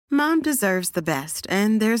Mom deserves the best,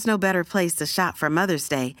 and there's no better place to shop for Mother's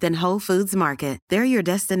Day than Whole Foods Market. They're your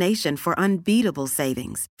destination for unbeatable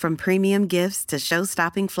savings, from premium gifts to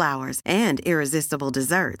show-stopping flowers and irresistible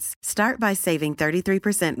desserts. Start by saving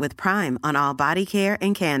 33% with Prime on all body care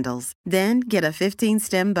and candles. Then get a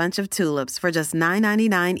 15-stem bunch of tulips for just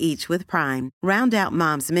 $9.99 each with Prime. Round out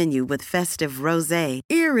Mom's menu with festive rosé,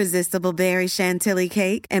 irresistible berry chantilly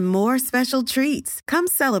cake, and more special treats. Come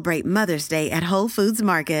celebrate Mother's Day at Whole Foods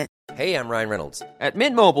Market. Hey, I'm Ryan Reynolds. At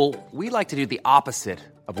Mint Mobile, we like to do the opposite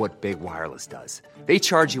of what Big Wireless does. They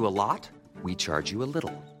charge you a lot, we charge you a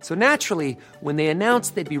little. So naturally, when they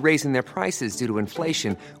announced they'd be raising their prices due to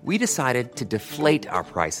inflation, we decided to deflate our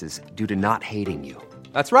prices due to not hating you.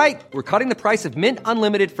 That's right. We're cutting the price of Mint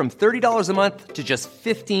Unlimited from $30 a month to just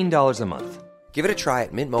 $15 a month. Give it a try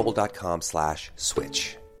at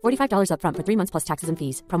mintmobile.com/switch. $45 up front for 3 months plus taxes and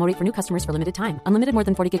fees. Promo rate for new customers for limited time. Unlimited more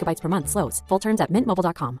than 40 gigabytes per month. Slows full terms at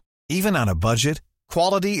mintmobile.com. Even on a budget,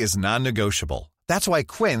 quality is non-negotiable. That's why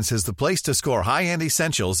Quince is the place to score high-end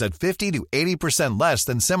essentials at 50 to 80% less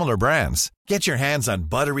than similar brands. Get your hands on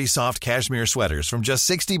buttery soft cashmere sweaters from just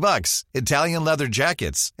 $60, Italian leather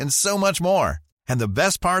jackets, and so much more. And the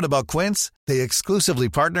best part about Quince, they exclusively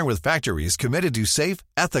partner with factories committed to safe,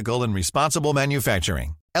 ethical, and responsible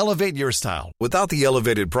manufacturing. Elevate your style without the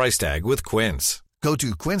elevated price tag with Quince. Go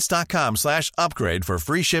to quince.com/upgrade for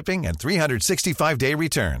free shipping and 365-day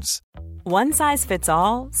returns. One size fits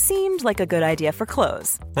all seemed like a good idea for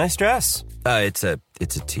clothes. Nice dress. It's a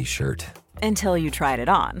t-shirt. Until you tried it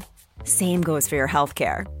on. Same goes for your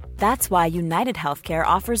healthcare. That's why United Healthcare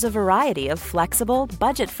offers a variety of flexible,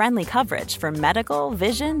 budget-friendly coverage for medical,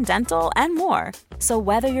 vision, dental, and more. So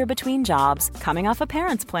whether you're between jobs, coming off a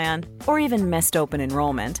parent's plan, or even missed open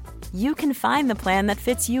enrollment, you can find the plan that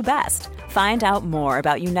fits you best. Find out more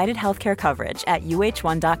about United Healthcare coverage at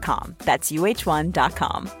uh1.com. That's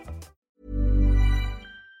uh1.com.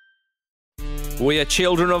 We are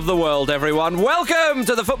children of the world, everyone. Welcome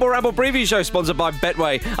to the Football Ramble preview show, sponsored by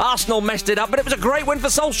Betway. Arsenal messed it up, but it was a great win for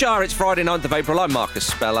Solskjaer. It's Friday, 9th of April. I'm Marcus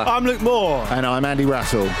Speller. I'm Luke Moore. And I'm Andy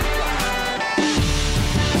Russell.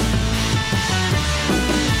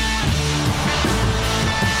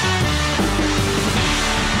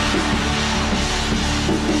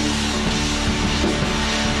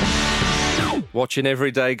 Watching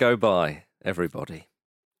every day go by, everybody.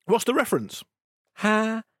 What's the reference?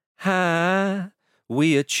 Ha, ha,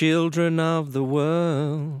 we are children of the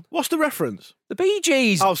world. What's the reference? The Bee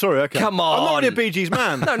Gees. Oh, sorry, okay. Come on. I'm not really a Bee Gees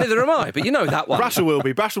man. No, neither am I, but you know that one. Brassel will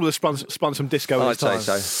be. Brassel will have spun some disco in I'd his time.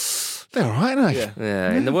 say so. They're all right, aren't they?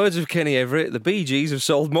 Yeah. In the words of Kenny Everett, the Bee Gees have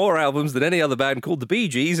sold more albums than any other band called the Bee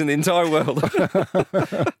Gees in the entire world.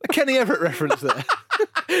 A Kenny Everett reference there.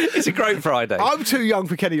 It's a great Friday. I'm too young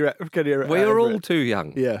for Kenny Everett. We are all too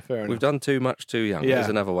young. Yeah, fair enough. We've done too much too young. Yeah. There's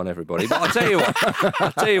another one, everybody. But I'll tell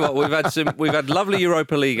you what, we've had lovely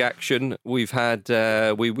Europa League action. We've had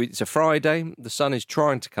it's a Friday. The sun is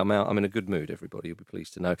trying to come out. I'm in a good mood, everybody. You'll be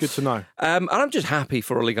pleased to know. Good to know. And I'm just happy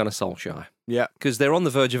for Ole Gunnar Solskjaer. Yeah. Because they're on the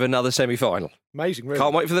verge of another semi-final. Amazing, really.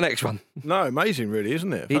 Can't wait for the next one. No, amazing, really,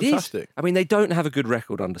 isn't it? It Fantastic. is. I mean, they don't have a good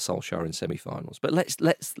record under Solskjaer in semi-finals, but let's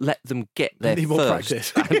let them get there Need first. more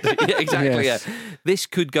practice. Yeah, exactly. Yes. Yeah, this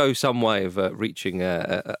could go some way of reaching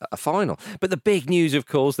a final. But the big news, of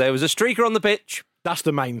course, there was a streaker on the pitch. That's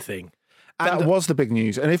the main thing. That was the big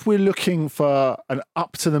news. And if we're looking for an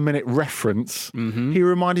up-to-the-minute reference, he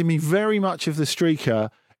reminded me very much of the streaker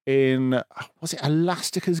in, was it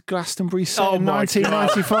Elastica's Glastonbury set in my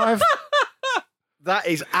 1995? That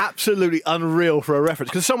is absolutely unreal for a reference.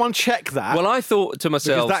 Because someone check that. Well, I thought to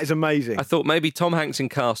myself... Because that is amazing. I thought maybe Tom Hanks in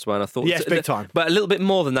Castaway. I thought, yes, big time. But a little bit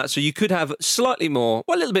more than that. So you could have slightly more,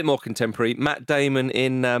 well, a little bit more contemporary. Matt Damon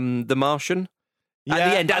in The Martian. Yeah,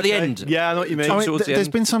 at the end. Yeah, I know what you mean. I mean, there's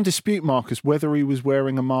been some dispute, Marcus, whether he was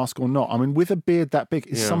wearing a mask or not. I mean, with a beard that big,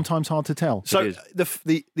 it's sometimes hard to tell. So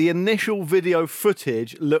the initial video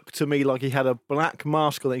footage looked to me like he had a black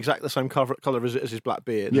mask on, exactly the same colour as his black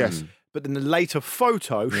beard. Yes. But then the later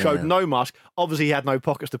photo showed no mask. Obviously, he had no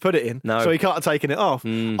pockets to put it in, so he can't have taken it off.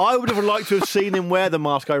 I would have liked to have seen him wear the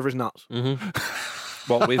mask over his nuts.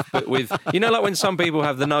 What with you know, like when some people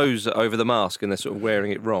have the nose over the mask and they're sort of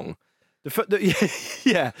wearing it wrong.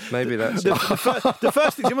 Yeah. Maybe that's the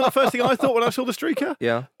first thing. You know the first thing I thought when I saw the streaker?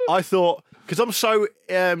 Yeah. I thought, because I'm so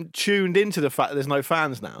tuned into the fact that there's no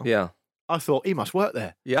fans now. Yeah. I thought he must work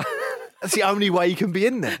there. Yeah. That's the only way he can be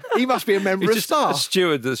in there. He must be a member of staff. A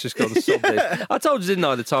steward that's just gone sobbed in. I told you, didn't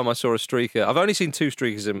I, the time I saw a streaker. I've only seen two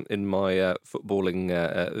streakers in my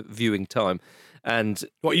footballing viewing time. And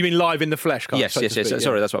what you mean live in the flesh? Yes. So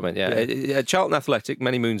Sorry, that's what I meant. Yeah. Charlton Athletic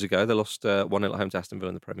many moons ago they lost 1-0 at home to Aston Villa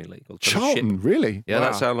in the Premier League. Charlton, really? Yeah,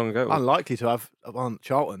 that's how long ago. Unlikely to have on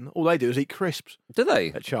Charlton. All they do is eat crisps. Do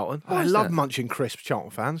they at Charlton? I love munching crisps. Charlton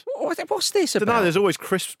fans. What's this about? I don't know. There's always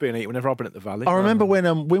crisps being eaten whenever I've been at the Valley. I remember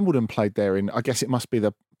when Wimbledon played there in, I guess it must be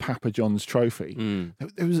the Papa John's Trophy.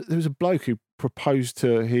 There was a bloke who proposed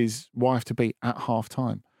to his wife to be at half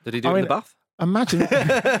time. Did he do it in the bath? Imagine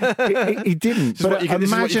he didn't. This is what you could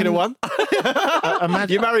have won.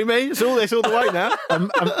 You marry me. It's all the way now.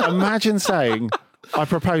 Imagine saying, I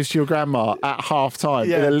proposed to your grandma at half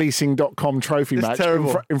time in a leasing.com trophy match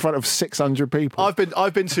in front of 600 people.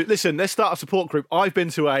 I've been to, listen, let's start a support group. I've been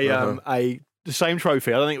to the same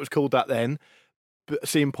trophy. I don't think it was called that then. But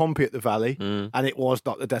seeing Pompey at the Valley, and it was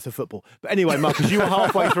not the death of football. But anyway, Marcus, you were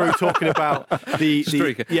halfway through talking about the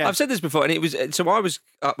streaker. I've said this before, and it was so I was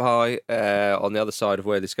up high on the other side of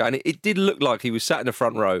where this guy, and it did look like he was sat in the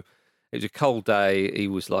front row. It was a cold day. He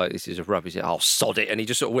was like, "This is a rubbish." I'll sod it, and he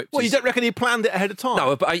just sort of whipped. Well, you don't reckon he planned it ahead of time?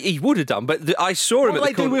 No, but he would have done. But I saw him. What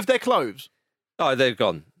do they do with their clothes? Oh, they're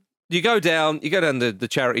gone. You go down the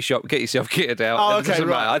charity shop, get yourself kitted out. Oh, okay,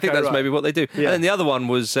 right. I think that's maybe what they do. Yeah. And then the other one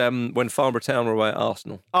was when Farnborough Town were away at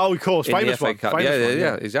Arsenal. Oh, of course, famous one.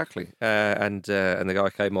 Yeah, exactly. And the guy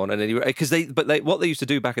came on, and then what they used to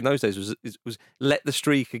do back in those days was let the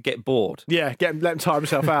streaker get bored. Yeah, let him time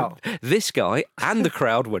himself out. This guy and the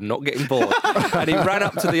crowd were not getting bored, and he ran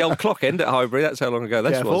up to the old clock end at Highbury. That's how long ago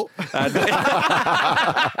this was.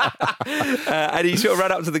 And he sort of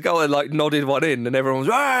ran up to the goal and like nodded one in, and everyone was,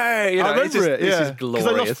 "Hey!" You know, I remember it. This is glorious.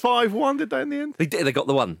 Because they lost 5-1, did they, in the end? They did. They got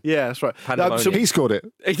the one. Yeah, that's right. So he scored it.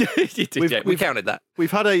 He did, we counted that.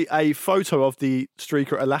 We've had a photo of the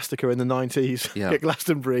streaker at Elastica in the 90s at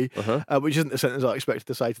Glastonbury, which isn't the sentence I expected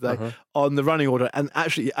to say today, on the running order. And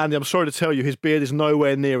actually, Andy, I'm sorry to tell you, his beard is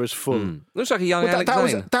nowhere near as full. Looks like a young Alex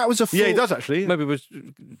Zane. That was a full... Yeah, he does, actually. Maybe we'll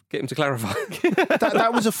get him to clarify.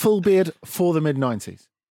 that was a full beard for the mid-90s.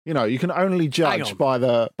 You know, you can only judge by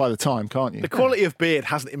the time, can't you? The quality of beard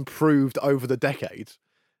hasn't improved over the decades.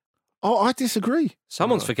 Oh, I disagree.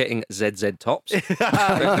 Someone's forgetting ZZ Tops.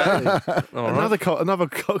 Another common.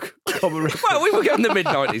 Well, we were getting the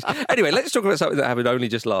mid-90s. Anyway, let's talk about something that happened only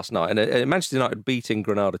just last night. And Manchester United beating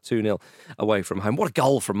Granada 2-0 away from home. What a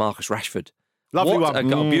goal from Marcus Rashford. Lovely what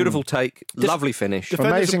one. A beautiful take. Lovely finish.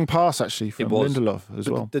 Amazing pass, actually, from Lindelof as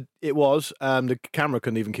well. It was. The camera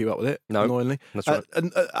couldn't even keep up with it, annoyingly. That's right.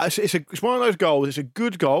 It's one of those goals. It's a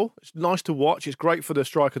good goal. It's nice to watch. It's great for the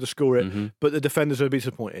striker to score it, but the defenders will be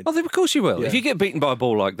disappointed. Oh, of course you will. Yeah. If you get beaten by a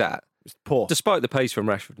ball like that, it's poor. Despite the pace from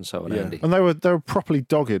Rashford and so on, Andy. And they were properly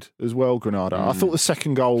dogged as well, Granada. I thought the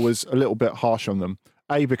second goal was a little bit harsh on them.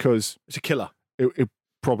 A, because it's a killer. It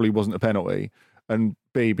probably wasn't a penalty. And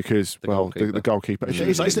B, because, the goalkeeper.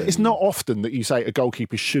 It's not often that you say a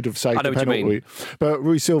goalkeeper should have saved a penalty. But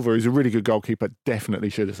Rui Silva, who's a really good goalkeeper, definitely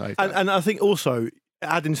should have saved it. And I think also,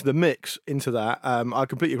 adding to the mix into that, I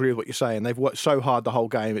completely agree with what you're saying. They've worked so hard the whole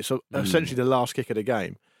game. It's essentially the last kick of the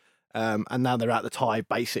game. And now they're out the tie,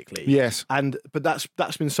 basically. Yes. But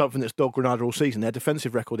that's been something that's dogged Granada all season. Their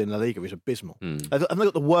defensive record in La Liga is abysmal. And they've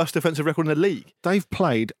got the worst defensive record in the league. They've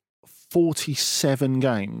played 47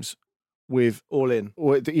 games with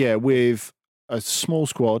with a small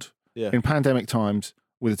squad in pandemic times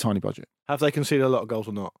with a tiny budget. Have they conceded a lot of goals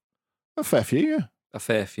or not? A fair few, yeah. A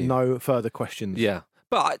fair few. No further questions. Yeah.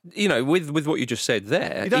 But, with what you just said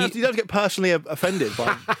there... You don't get personally offended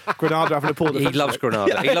by Granada having a poor defense. He loves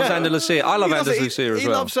Granada. He loves Andalusia. I love Andalusia as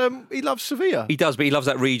well. He loves Sevilla. He does, but he loves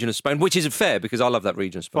that region of Spain, which isn't fair because I love that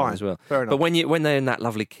region of Spain as well. Fair enough. But when they're in that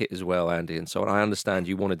lovely kit as well, Andy, and so on, I understand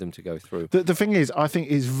you wanted them to go through. The thing is, I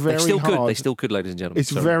think it's very hard. They still could, ladies and gentlemen.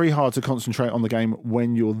 It's very hard to concentrate on the game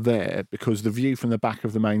when you're there because the view from the back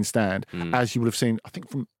of the main stand, as you would have seen, I think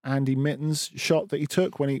from Andy Mitten's shot that he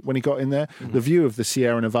took when he got in there, the view of the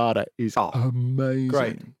Sierra Nevada is amazing.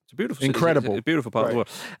 Great. It's a beautiful, incredible, it's a beautiful part of the world.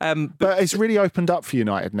 But it's really opened up for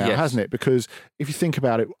United now, hasn't it? Because if you think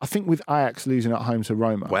about it, I think with Ajax losing at home to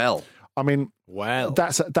Roma,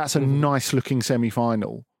 that's a nice looking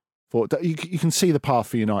semi-final. You can see the path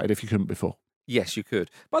for United if you couldn't before. Yes, you could.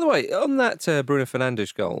 By the way, on that Bruno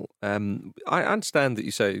Fernandes goal, I understand that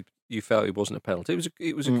you say you felt it wasn't a penalty.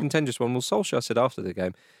 It was a contentious one. Well, Solskjaer said after the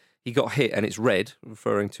game, he got hit and it's red,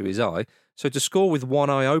 referring to his eye. So to score with one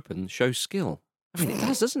eye open shows skill. I mean, it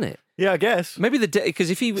does, doesn't it? Yeah, I guess. Maybe because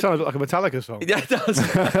if he sounds like a Metallica song. Yeah, it does.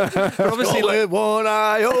 But obviously, with one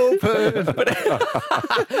eye open.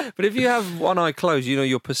 but if you have one eye closed,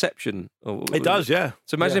 your perception. It does, yeah.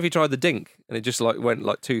 So imagine if he tried the dink and it just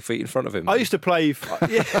went 2 feet in front of him. I used to play.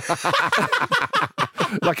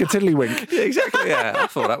 like a tiddlywink. Yeah, exactly. Yeah, I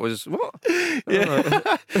thought that was what.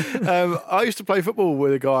 I used to play football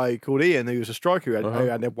with a guy called Ian, who was a striker who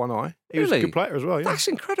had one eye. He was a Really? good player as well. Yeah. That's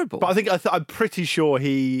incredible. But I'm pretty sure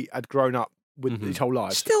he had grown up with his whole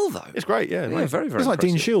life. Still though, It's great. Yeah, yeah, amazing. very, very. It's like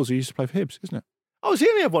Dean impressive. Shields, who used to play for Hibs, isn't it? Oh, so he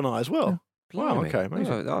only had one eye as well. Wow, Blimey. okay,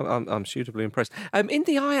 amazing. No, I'm suitably impressed. In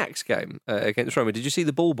the Ajax game against Roma, did you see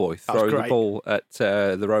the ball boy That was throw the great. ball at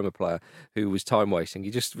the Roma player who was time wasting?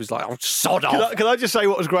 He just was like, "Oh, sod off!" Can I just say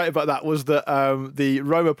what was great about that was that the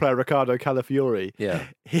Roma player Riccardo Calafiori, Yeah.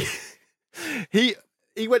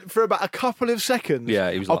 he went for about a couple of seconds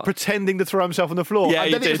Yeah, he was of like- pretending to throw himself on the floor. Yeah, and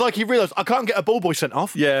he then it was did. like he realised, I can't get a ball boy sent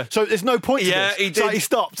off. Yeah. So there's no point to Yeah, this. he So did. he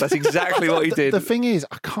stopped. That's exactly what he did. The thing is,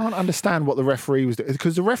 I can't understand what the referee was doing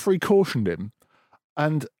because the referee cautioned him,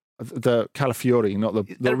 and the Calafiori, not the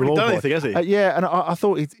hasn't really ball done boy. anything, has he? Yeah, and I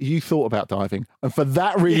thought you thought about diving, and for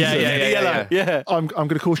that reason, Yeah. I'm going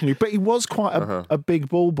to caution you. But he was quite a big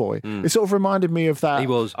ball boy. It sort of reminded me of that. He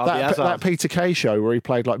was. that Peter Kay show where he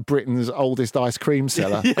played like Britain's oldest ice cream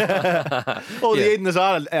seller. Or the Eden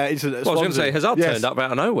Hazard incident. Well, I was going to say, Hazard Yes. turned up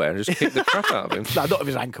out of nowhere and just kicked the crap out of him. No, not of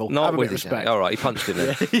his ankle. Not Have a with bit of his respect. All right, he punched him.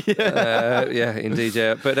 Yeah, indeed,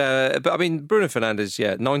 yeah. But I mean, Bruno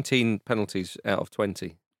Fernandes, 19 penalties out of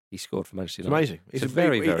 20 he scored for Manchester It's United. amazing. It's a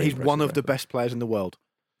very He's impressive one of the record. best players in the world.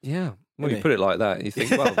 Yeah. Well, Isn't you he? put it like that, you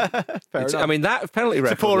think, well, Fair enough. I mean, that penalty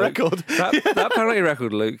record. It's a poor Luke, record. That penalty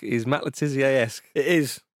record, Luke, is Matt Letizia-esque. It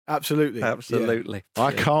is. Absolutely. Absolutely.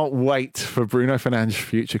 I can't wait for Bruno Fernandes'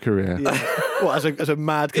 future career. Yeah. What, as a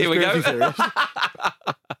mad Here we go. conspiracy theorist?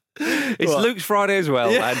 It's What? Luke's Friday as well,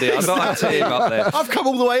 Andy. I'm not a team up there. I've come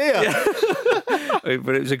all the way here.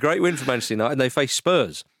 But it was a great win for Manchester United, and they faced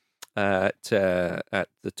Spurs at the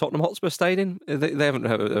Tottenham Hotspur Stadium. They haven't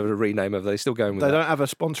had a rename, have they? Still going with They that? don't have a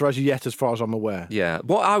sponsor as yet, as far as I'm aware. Yeah.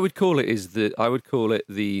 What I would call it is the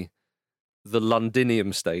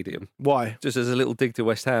Londinium Stadium, Why? just as a little dig to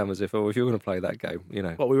West Ham, as if you're going to play that game, you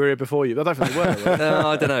know. What, we were here before you? I don't think they were. No,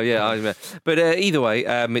 I don't know. Yeah, but either way,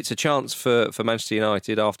 it's a chance for Manchester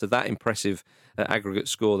United after that impressive aggregate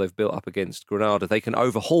score they've built up against Granada. They can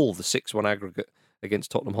overhaul the 6-1 aggregate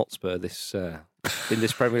against Tottenham Hotspur in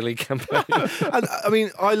this Premier League campaign. And I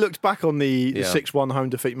mean, I looked back on the Yeah. 6-1 home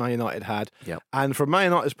defeat Man United had, Yeah. and from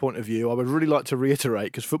Man United's point of view, I would really like to reiterate,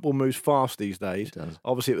 because football moves fast these days. It does.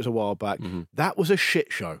 Obviously, it was a while back. That was a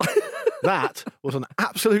shit show. That was an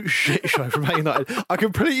absolute shit show from Man United. I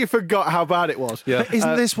completely forgot how bad it was. Yeah. But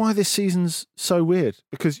isn't this why this season's so weird?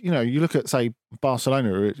 Because, you know, you look at, say, Barcelona,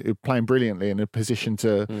 who are playing brilliantly in a position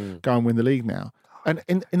to go and win the league now. And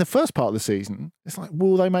in the first part of the season, it's like,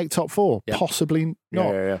 will they make top four? Yeah. Possibly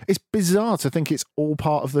not. Yeah. It's bizarre to think it's all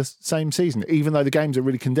part of the same season, even though the games are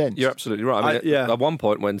really condensed. You're absolutely right. I mean, yeah. at one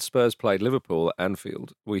point when Spurs played Liverpool at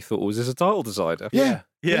Anfield, we thought, was this a title decider? Yeah.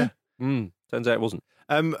 Yeah. Turns out it wasn't.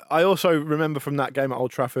 I also remember from that game at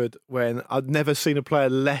Old Trafford when I'd never seen a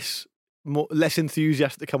player less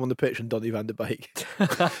enthusiastic to come on the pitch than Donny van der Beek.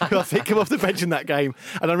 I think him off the bench in that game,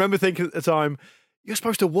 and I remember thinking at the time, you're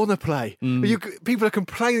supposed to want to play. People are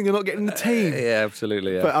complaining you're not getting the team. Yeah,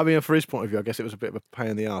 absolutely. Yeah. But I mean, for his point of view, I guess it was a bit of a pain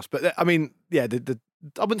in the arse. But I mean, yeah,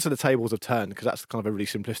 I wouldn't say the tables have turned because that's kind of a really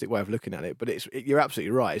simplistic way of looking at it. But you're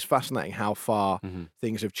absolutely right. It's fascinating how far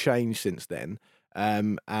things have changed since then.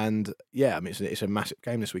 And yeah, I mean, it's a massive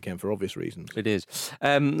game this weekend for obvious reasons. It is.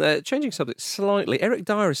 Changing subject slightly, Eric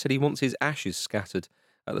Dyer has said he wants his ashes scattered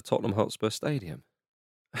at the Tottenham Hotspur Stadium.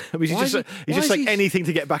 I mean, Why he's is just like he- anything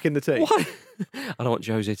to get back in the team. Why? I don't want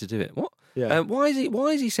Jose to do it. What? Yeah. Why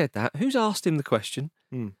has he said that? Who's asked him the question?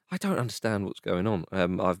 I don't understand what's going on.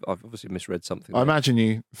 I've obviously misread something. I imagine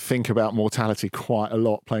you think about mortality quite a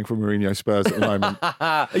lot playing for Mourinho Spurs at the moment.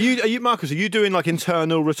 Are you, Marcus? Are you doing like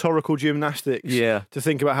internal rhetorical gymnastics? Yeah. To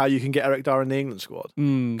think about how you can get Eric Dyer in the England squad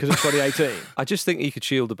because it's 2018. I just think he could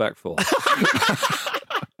shield the back four.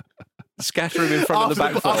 Scatter him in front of the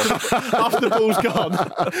back four. After the ball's gone.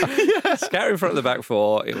 Scatter in front of the back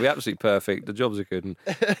four. It'll be absolutely perfect. The job's a good one.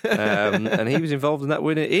 And he was involved in that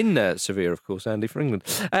win in Sevilla, of course, Andy, for England.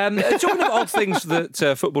 Talking of odd things that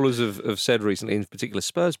footballers have said recently, in particular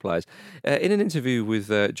Spurs players, in an interview with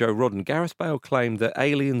Joe Rodden, Gareth Bale claimed that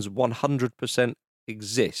aliens 100%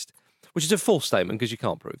 exist, which is a false statement because you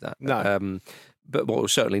can't prove that. No. But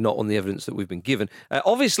certainly not on the evidence that we've been given.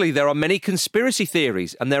 Obviously, there are many conspiracy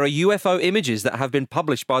theories and there are UFO images that have been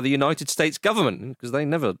published by the United States government because they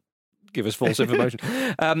never give us false information.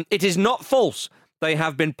 It is not false. They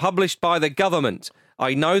have been published by the government.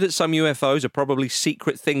 I know that some UFOs are probably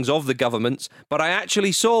secret things of the government's, but I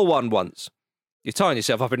actually saw one once. You're tying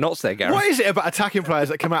yourself up in knots there, Gareth. What is it about attacking players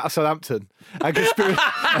that come out of Southampton and conspiracy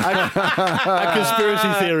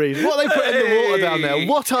theories? What are they put in the water down there.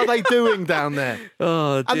 What are they doing down there?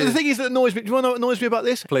 Oh, and dear. the thing is that annoys me. Do you want to know what annoys me about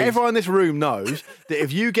this? Please. Everyone in this room knows that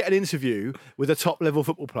if you get an interview with a top level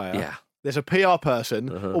football player, Yeah. there's a PR person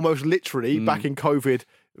almost literally back in COVID,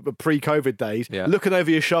 pre-COVID days, looking over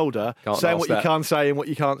your shoulder, Can't saying ask what that. you can say and what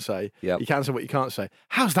you can't say. Yep. You can say what you can't say.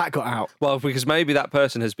 How's that got out? Well, because maybe that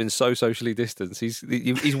person has been so socially distanced, he's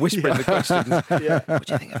whispering the questions. What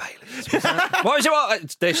do you think of aliens? What is it? What?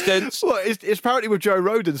 It's distance. Well, it's apparently with Joe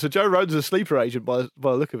Roden. So Joe Roden's a sleeper agent by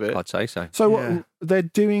the look of it. I'd say so. So what, they're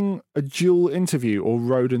doing a dual interview, or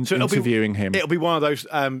Roden's So it'll be- interviewing him? It'll be one of those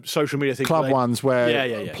social media things. Club where they- ones where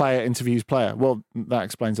Yeah. player interviews player. Well, that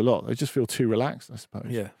explains a lot. They just feel too relaxed, I suppose.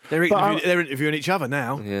 Yeah, they're interviewing each other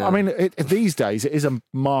now. Yeah. I mean, these days it is a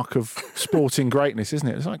mark of sporting greatness, isn't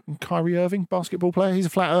it? It's like Kyrie Irving, basketball player. He's a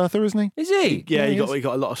flat earther, isn't he? Is he? Yeah, he he is.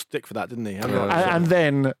 got a lot of stick for that, didn't he? And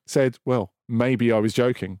then said, "Well, maybe I was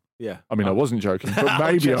joking." yeah. I mean, I wasn't joking, but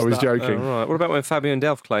maybe I was Just that. joking. Oh, right. What about when Fabian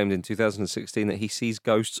Delph claimed in 2016 that he sees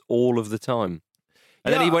ghosts all of the time?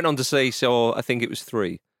 And then Yeah. he went on to say, so I think it was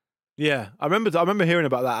 3. Yeah, I remember hearing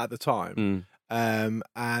about that at the time. Mm.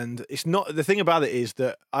 And it's not the thing about it is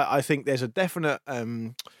that I think there's a definite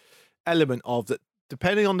element of that.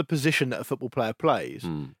 Depending on the position that a football player plays,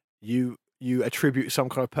 you attribute some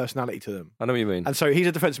kind of personality to them. I know what you mean. And so he's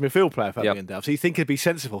a defensive midfield player, Fabian Delph. So you think he'd be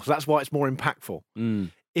sensible. So that's why it's more impactful.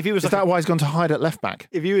 If he was Is that why he's gone to hide at left back?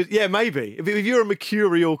 if you was, yeah, maybe. If you're a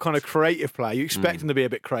mercurial kind of creative player, you expect him to be a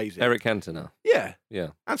bit crazy. Eric Cantona. Yeah.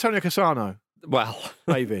 Yeah. Antonio Cassano, Well,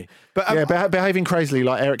 maybe. But Yeah, behaving crazily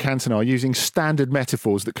like Eric Cantona, using standard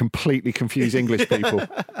metaphors that completely confuse English people.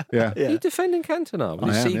 Yeah. are you defending Cantona with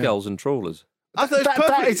I his am, seagulls and trawlers? I thought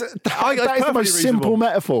That is the most simple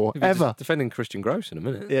metaphor You'll be ever. defending Christian Gross in a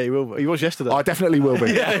minute. Yeah, he will. He was yesterday. I definitely will be.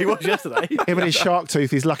 Yeah, he was yesterday. Him and his shark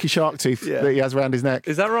tooth, his lucky shark tooth that he has around his neck.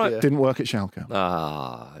 Is that right? Didn't work at Schalke.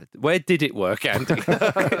 Where did it work, Andy?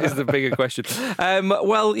 Is the bigger question.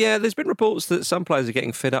 Well, yeah, there's been reports that some players are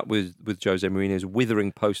getting fed up with Jose Mourinho's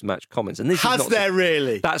withering post-match comments. And this is Has not there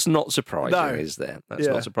really? That's not surprising, No. is there? That's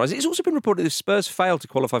Yeah. not surprising. It's also been reported that if Spurs fail to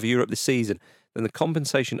qualify for Europe this season, then the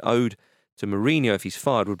compensation owed to Mourinho if he's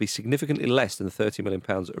fired would be significantly less than the £30 million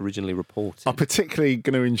originally reported. I'm particularly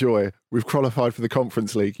going to enjoy, we've qualified for the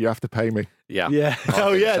Conference League, you have to pay me. Yeah. Yeah. I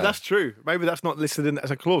Oh, think yeah, so. that's true. Maybe that's not listed in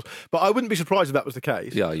as a clause. But I wouldn't be surprised if that was the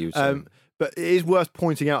case. Yeah, you would say. But it is worth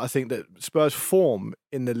pointing out, I think, that Spurs' form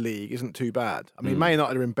in the league isn't too bad. I mean, Man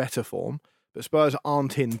United are in better form, but Spurs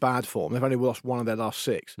aren't in bad form. They've only lost one of their last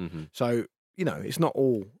 6. So, it's not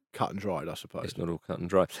all cut and dried, I suppose. It's not all cut and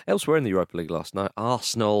dry. Elsewhere in the Europa League last night,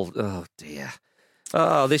 Arsenal, oh dear.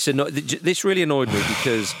 Oh, this really annoyed me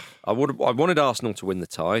because I wanted Arsenal to win the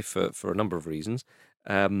tie for a number of reasons.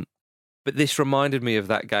 But this reminded me of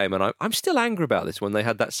that game, and I'm still angry about this when they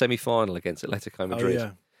had that semi-final against Atletico Madrid. Oh,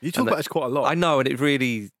 yeah. You talk about this quite a lot. I know, and it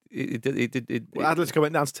really... Well, Atletico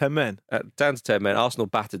went down to 10 men. Down to 10 men. Arsenal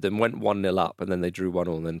battered them, went 1-0 up, and then they drew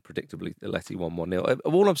 1-1, and then predictably Atleti won 1-0.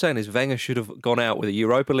 All I'm saying is Wenger should have gone out with a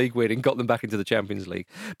Europa League win and got them back into the Champions League.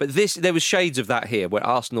 But there was shades of that here, where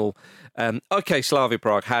Arsenal, Slavia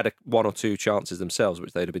Prague had 1 or 2 chances themselves,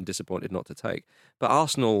 which they'd have been disappointed not to take. But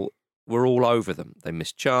Arsenal were all over them. They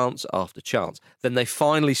missed chance after chance. Then they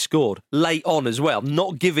finally scored late on as well,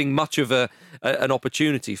 not giving much of an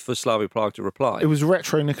opportunity for Slavia Prague to reply. It was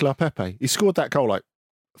retro Nicola Pepe. He scored that goal like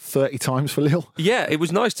 30 times for Lille. Yeah, it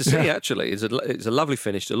was nice to see, actually. It's a lovely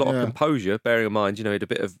finish, a lot of composure, bearing in mind, he had a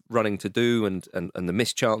bit of running to do and the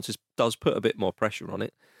missed chances does put a bit more pressure on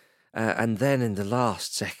it. And then in the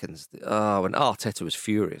last seconds, and Arteta was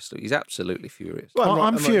furious. He's absolutely furious. Well,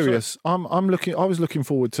 I'm furious. I was looking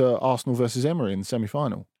forward to Arsenal versus Emery in the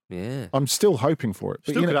semi-final. Yeah. I'm still hoping for it.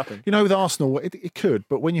 But Still could happen. With Arsenal, it could.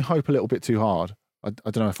 But when you hope a little bit too hard, I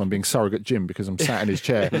don't know if I'm being surrogate Jim because I'm sat in his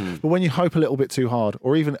chair. But when you hope a little bit too hard,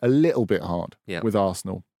 or even a little bit hard with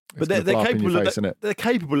Arsenal, But they're capable they're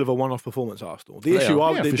capable of a one-off performance, Arsenal. The They issue,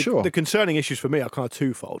 are. Yeah, for sure. the concerning issues for me are kind of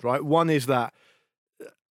twofold, right? One is that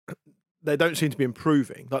they don't seem to be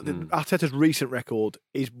improving. Like Arteta's recent record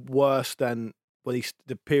is worse than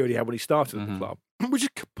the period he had when he started at the club, which is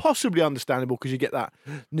possibly understandable because you get that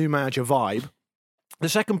new manager vibe. The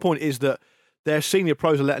second point is that their senior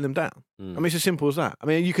pros are letting them down. I mean, it's as simple as that. I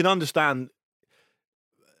mean, you can understand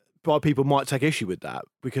why people might take issue with that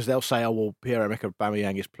because they'll say, "Oh, well, Pierre-Emerick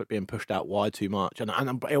Aubameyang is being pushed out wide too much," and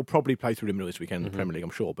he'll probably play through the middle this weekend in the Premier League,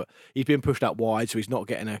 I'm sure. But he's being pushed out wide, so he's not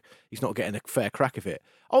getting a fair crack of it.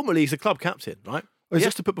 Ultimately, he's the club captain, right? He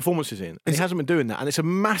has to put performances in, and he hasn't been doing that, and it's a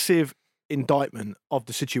massive indictment of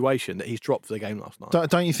the situation that he's dropped for the game last night.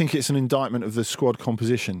 Don't you think it's an indictment of the squad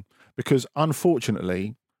composition? Because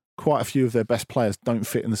unfortunately, quite a few of their best players don't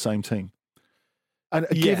fit in the same team. And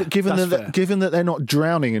Yeah, given that's that fair. given that they're not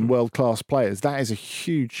drowning in world-class players, that is a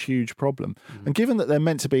huge problem. And given that they're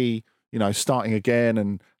meant to be, starting again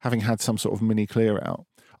and having had some sort of mini clear out,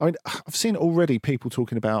 I mean, I've seen already people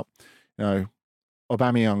talking about,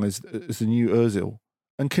 Aubameyang as the new Ozil.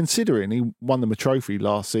 And considering he won them a trophy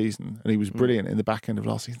last season and he was brilliant in the back end of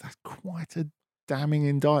last season, that's quite a damning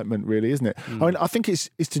indictment, really, isn't it? I mean, I think it's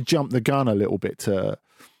to jump the gun a little bit to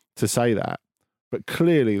say that. But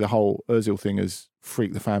clearly the whole Ozil thing has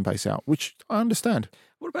freaked the fan base out, which I understand.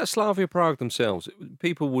 What about Slavia Prague themselves?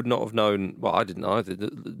 People would not have known, well, I didn't either,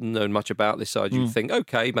 known much about this side. You'd think,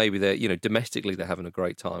 okay, maybe they're, domestically they're having a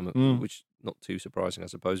great time, which not too surprising, I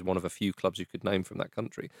suppose, one of a few clubs you could name from that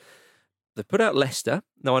country. They put out Leicester.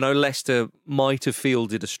 Now, I know Leicester might have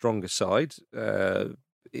fielded a stronger side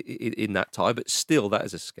in that tie, but still, that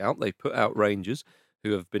is a scout. They put out Rangers,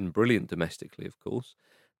 who have been brilliant domestically, of course.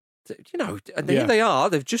 And here they are.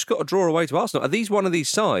 They've just got to draw away to Arsenal. Are these one of these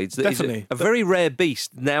sides that Definitely. is a very rare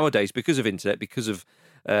beast nowadays because of internet, because of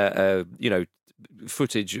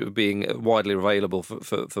footage being widely available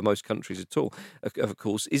for most countries at all? Of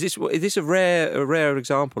course, is this a rare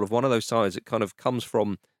example of one of those sides that kind of comes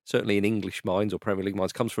from, certainly in English minds or Premier League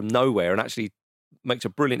minds, comes from nowhere and actually makes a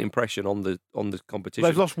brilliant impression on the competition?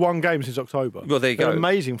 They've lost one game since October. Well, there you They're go.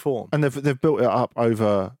 amazing form. And they've built it up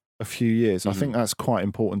over a few years. I think that's quite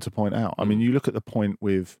important to point out. I mean, you look at the point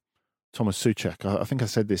with Thomas Souček. I think I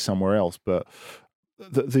said this somewhere else, but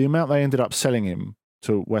the amount they ended up selling him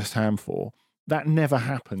to West Ham for, that never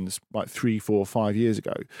happens like 3, 4, 5 years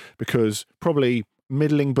ago, because probably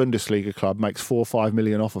middling Bundesliga club makes 4 or 5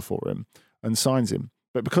 million offer for him and signs him.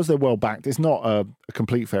 But because they're well backed, it's not a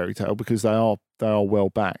complete fairy tale because they are well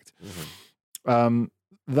backed.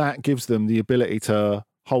 That gives them the ability to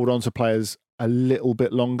hold on to players a little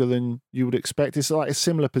bit longer than you would expect. It's like a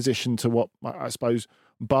similar position to what I suppose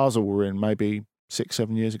Basel were in maybe 6,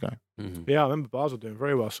 7 years ago. Yeah, I remember Basel doing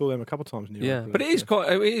very well. I saw them a couple of times in the Europa But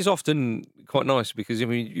it is often quite nice because, I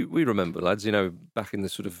mean, we remember, lads, back in the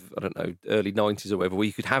sort of, I don't know, early 90s or whatever, where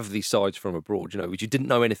you could have these sides from abroad, which you didn't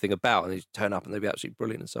know anything about, and they'd turn up and they'd be absolutely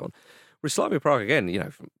brilliant and so on. Whereas Slavia Prague,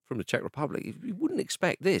 again, from the Czech Republic, you wouldn't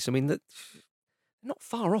expect this. I mean, they're not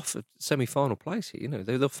far off a semi-final place here.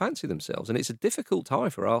 They'll fancy themselves, and it's a difficult tie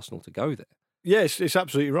for Arsenal to go there. Yes, it's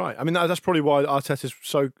absolutely right. I mean, that's probably why Arteta's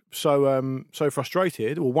so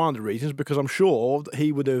frustrated. Well, one of the reasons, because I'm sure that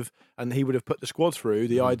he would have put the squad through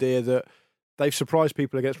the idea that they've surprised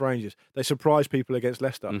people against Rangers, they surprised people against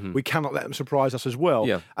Leicester. We cannot let them surprise us as well.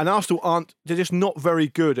 Yeah. And Arsenal they're just not very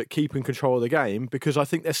good at keeping control of the game because I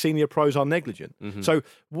think their senior pros are negligent. So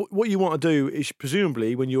what you want to do is,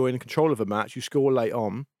 presumably, when you're in control of a match, you score late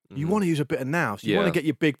on. You want to use a bit of nous. You want to get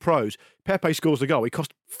your big pros. Pepe scores the goal. He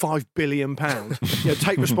cost £5 billion.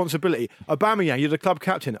 Take responsibility. Aubameyang, you're the club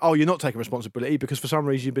captain. Oh, you're not taking responsibility because for some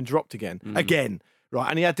reason you've been dropped again. Again. Right.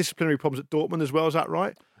 And he had disciplinary problems at Dortmund as well. Is that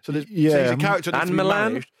right? So there's he's a character that's and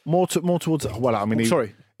Milan. managed. More towards. Well, I mean,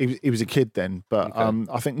 sorry. He was a kid then, but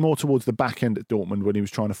I think more towards the back end at Dortmund when he was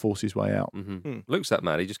trying to force his way out. Luke's that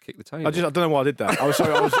man. He just kicked the table. I don't know why I did that.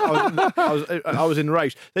 I was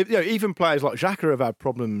enraged. Even players like Xhaka have had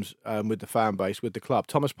problems with the fan base, with the club.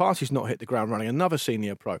 Thomas Partey's not hit the ground running. Another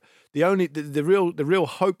senior pro. The real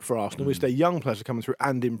hope for Arsenal is their young players are coming through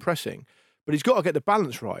and impressing. But he's got to get the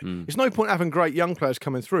balance right. There's no point having great young players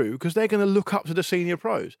coming through because they're going to look up to the senior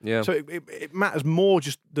pros. Yeah. So it matters more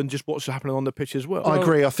than just what's happening on the pitch as well. I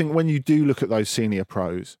agree. I think when you do look at those senior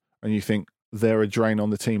pros and you think they're a drain on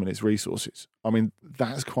the team and its resources, I mean,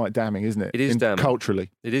 that's quite damning, isn't it? It is damning. Culturally.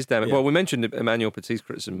 It is damning. Yeah. Well, we mentioned Emmanuel Petit's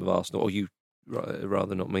criticism of Arsenal, or you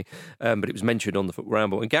rather, not me, but it was mentioned on the Football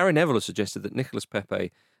Ramble. And Gary Neville has suggested that Nicolas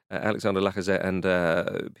Pepe, Alexander Lacazette and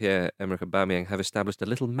Pierre-Emerick Aubameyang have established a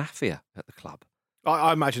little mafia at the club.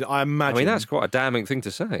 I imagine. I mean, that's quite a damning thing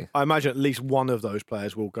to say. I imagine at least one of those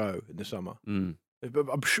players will go in the summer. I'm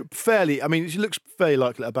sure, fairly. I mean, it looks fairly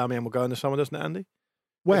likely that Aubameyang will go in the summer, doesn't it, Andy?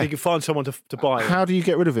 Where? If you can find someone to buy him. How do you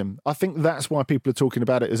get rid of him? I think that's why people are talking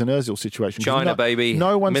about it as an Ozil situation. China, baby.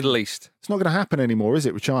 Middle East. It's not going to happen anymore, is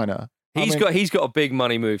it, with China? He's got a big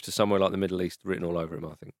money move to somewhere like the Middle East written all over him,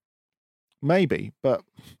 I think. Maybe, but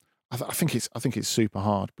I think it's super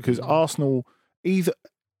hard because Arsenal, either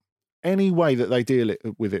any way that they deal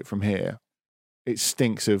with it from here, it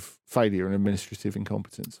stinks of failure and administrative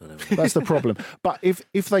incompetence. That's the problem. But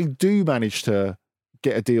if they do manage to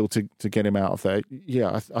get a deal to get him out of there,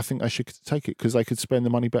 I think they should take it because they could spend the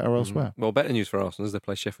money better elsewhere. Well, better news for Arsenal is they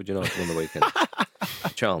play Sheffield United on the weekend.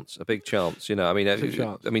 A big chance. I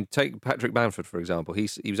mean, take Patrick Bamford, for example. He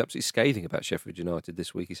was absolutely scathing about Sheffield United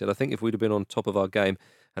this week. He said, I think if we'd have been on top of our game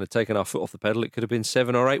and had taken our foot off the pedal, it could have been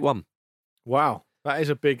 7 or 8-1. Wow. That is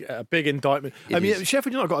a big indictment.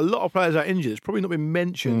 Sheffield United got a lot of players out injured. It's probably not been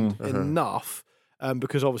mentioned enough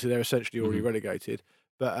because obviously they're essentially already relegated.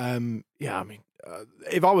 But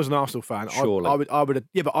if I was an Arsenal fan,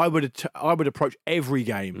 I would approach every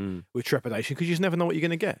game with trepidation because you just never know what you're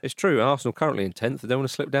going to get. It's true. Arsenal currently in 10th. They don't want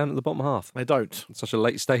to slip down at the bottom half. They don't. At such a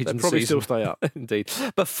late stage in the season. They'll probably still stay up. Indeed.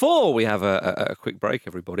 Before we have a quick break,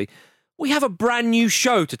 everybody, we have a brand new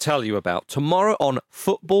show to tell you about tomorrow on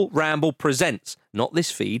Football Ramble Presents. Not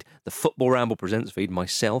this feed, the Football Ramble Presents feed.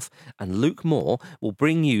 Myself and Luke Moore will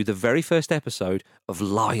bring you the very first episode of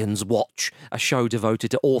Lions Watch, a show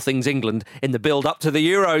devoted to all things England in the build-up to the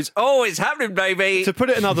Euros. Oh, it's happening, baby! To put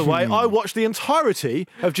it another way, I watched the entirety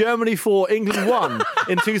of Germany 4, England 1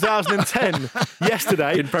 in 2010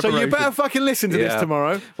 yesterday. So you better fucking listen to this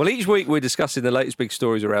tomorrow. Well, each week we're discussing the latest big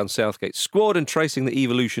stories around Southgate's squad and tracing the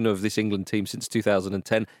evolution of this England team since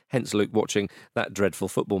 2010, hence Luke watching that dreadful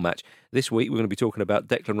football match. This week we're going to be talking about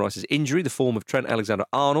Declan Rice's injury, the form of Trent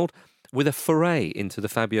Alexander-Arnold, with a foray into the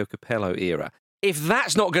Fabio Capello era. If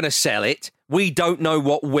that's not going to sell it, we don't know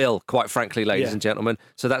what will, quite frankly, ladies and gentlemen.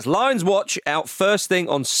 So that's Lions Watch out first thing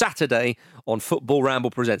on Saturday on Football Ramble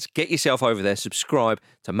Presents. Get yourself over there, subscribe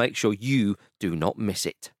to make sure you do not miss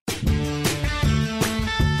it.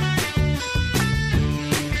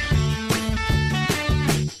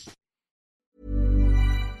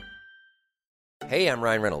 Hey, I'm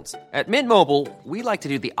Ryan Reynolds. At Mint Mobile, we like to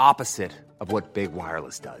do the opposite of what Big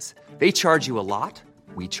Wireless does. They charge you a lot,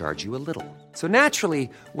 we charge you a little. So naturally,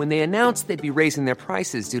 when they announced they'd be raising their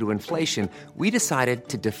prices due to inflation, we decided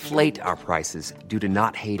to deflate our prices due to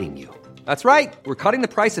not hating you. That's right. We're cutting the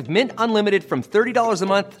price of Mint Unlimited from $30 a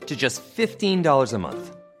month to just $15 a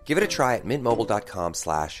month. Give it a try at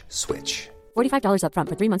mintmobile.com/switch. $45 up front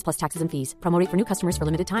for 3 months plus taxes and fees. Promo rate for new customers for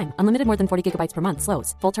limited time. Unlimited more than 40 gigabytes per month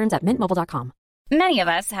slows. Full terms at mintmobile.com. Many of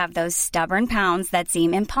us have those stubborn pounds that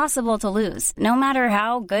seem impossible to lose, no matter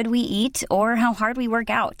how good we eat or how hard we work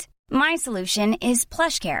out. My solution is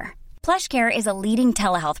PlushCare. PlushCare is a leading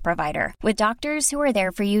telehealth provider with doctors who are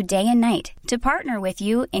there for you day and night to partner with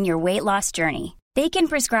you in your weight loss journey. They can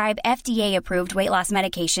prescribe FDA-approved weight loss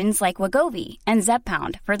medications like Wegovy and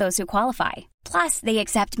Zepbound for those who qualify. Plus, they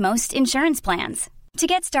accept most insurance plans. To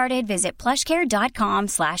get started, visit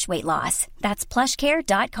plushcare.com/weightloss. That's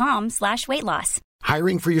plushcare.com/weightloss.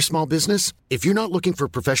 Hiring for your small business? If you're not looking for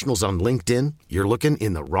professionals on LinkedIn, you're looking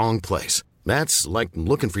in the wrong place. That's like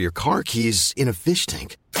looking for your car keys in a fish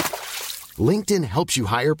tank. LinkedIn helps you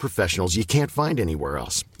hire professionals you can't find anywhere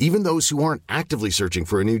else, even those who aren't actively searching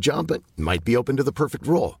for a new job but might be open to the perfect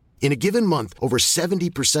role. In a given month, over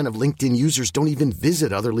 70% of LinkedIn users don't even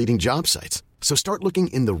visit other leading job sites. So start looking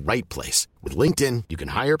in the right place. With LinkedIn, you can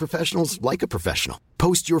hire professionals like a professional.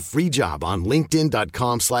 Post your free job on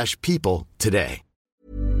linkedin.com/people today.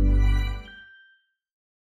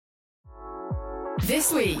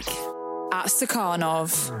 This week at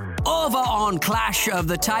Stakhanov. Over on Clash of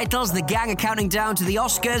the Titles, the gang are counting down to the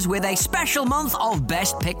Oscars with a special month of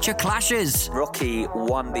Best Picture clashes. Rocky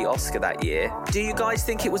won the Oscar that year. Do you guys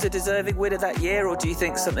think it was a deserving winner that year, or do you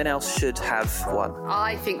think something else should have won?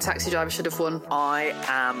 I think Taxi Driver should have won. I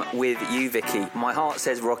am with you, Vicky. My heart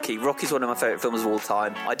says Rocky. Rocky's one of my favourite films of all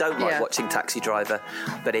time. I don't like watching Taxi Driver,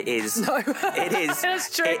 but it is. No. It is.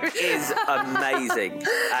 That's true. It is amazing.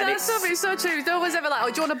 That's so true. No one's ever like,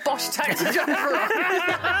 oh, do you want a Bosch Taxi Driver?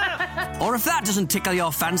 Or if that doesn't tickle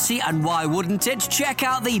your fancy, and why wouldn't it, check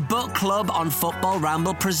out the book club on Football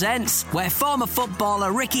Ramble Presents, where former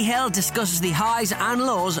footballer Ricky Hill discusses the highs and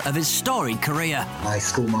lows of his storied career. My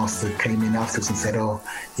schoolmaster came in afterwards and said,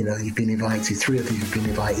 you've been invited, 3 of you have been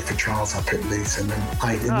invited for trials up at Luton.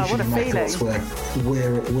 And initially my thoughts were,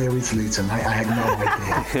 where is Luton? I had no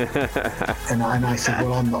idea. and I said,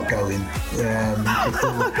 well, I'm not going.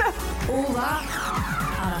 All that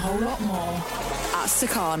and a whole lot more at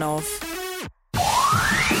Stakhanov.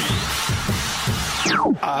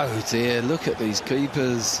 Oh dear, look at these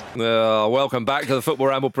keepers. Welcome back to the Football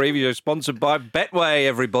Ramble preview, sponsored by Betway,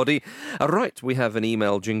 everybody. Right, we have an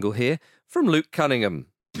email jingle here from Luke Cunningham.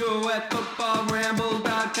 Show at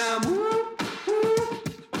footballramble.com. Whoop, whoop.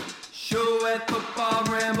 Show at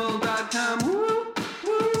footballramble.com. Whoop,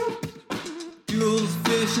 whoop. Jules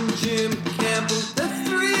Fish and Jim Campbell. That's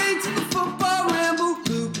 3-8 to the Football Ramble.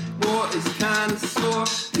 Luke Moore is kind of sore.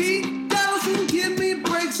 Pete Dawson, give me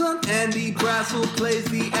breaks on. Andy Brassel plays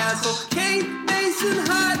the asshole. Kate Mason,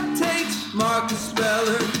 hot takes. Marcus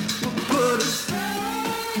Speller will put us.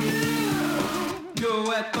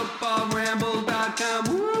 Show at footballramble.com.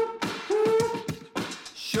 Whoop, whoop.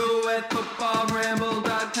 Show at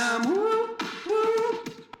footballramble.com. Whoop, whoop.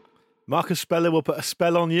 Marcus Speller will put a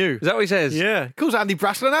spell on you. Is that what he says? Yeah. He calls Andy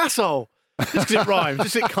Brassel an asshole. Just because it rhymes.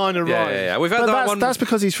 Just it kind of rhymes. Yeah. We've had But that one. that's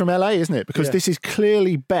because he's from LA, isn't it? Because this is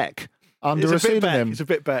clearly Beck under It's a a bit Beck. pseudonym. It's a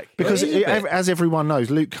bit Beck. Because, Well, yeah, as everyone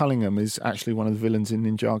knows, Luke Cunningham is actually one of the villains in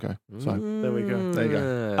Ninjago. So There we go. there you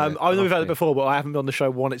go. I know we've had it before, but I haven't been on the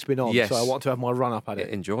show when it's been on, Yes. so I want to have my run up at it.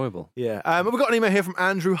 Enjoyable. Yeah. We've got an email here from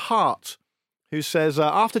Andrew Hart, who says,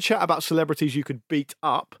 after chat about celebrities you could beat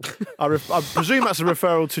up, I presume that's a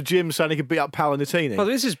referral to Jim saying he could beat up Palanatini. Well,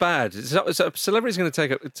 this is bad. A celebrity's going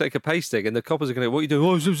to take a pay stick, and the coppers are going to go, what are you doing?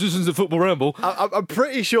 Oh, this isn't the football ramble. I'm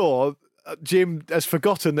pretty sure Jim has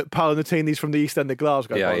forgotten that Palanatini's from the East End of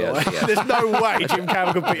Glasgow, by the way. Yeah. There's no way Jim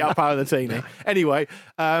Campbell could beat up Palanatini. Anyway,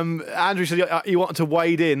 Andrew said he wanted to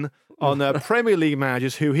wade in on Premier League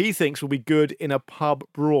managers who he thinks will be good in a pub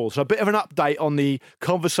brawl. So a bit of an update on the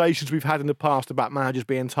conversations we've had in the past about managers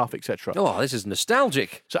being tough, etc. Oh, this is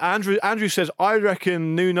nostalgic. So Andrew says, I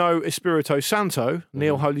reckon Nuno Espirito Santo,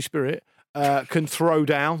 Neil Holy Spirit, can throw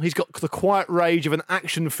down. He's got the quiet rage of an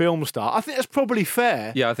action film star. I think that's probably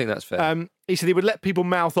fair. Yeah, I think that's fair. He said he would let people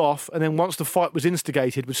mouth off, and then once the fight was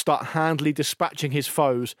instigated, would start handily dispatching his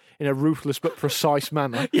foes in a ruthless but precise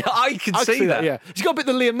manner. Yeah, I can see that. Yeah, he's got a bit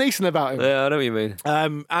of Liam Neeson about him. Yeah, I know what you mean.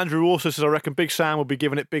 Andrew also says, I reckon Big Sam will be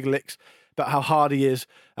giving it big licks about how hard he is,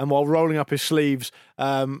 and while rolling up his sleeves,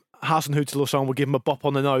 Hassan Huttelason would give him a bop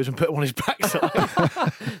on the nose and put him on his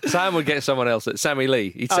backside. Sam would get someone else. Sammy Lee.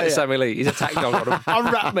 He'd say Sammy Lee. He's a tag dog on him.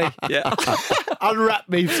 Unwrap me. Yeah. Unwrap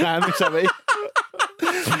me, Sam, Sammy.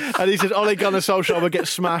 And he says Ole Gunnar Solskjaer would get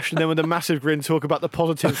smashed, and then with a massive grin talk about the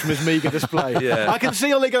positives from his meagre display. Yeah. I can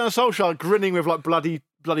see Ole Gunnar Solskjaer grinning with like bloody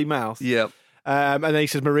mouth. Yeah. And then he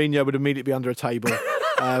says Mourinho would immediately be under a table.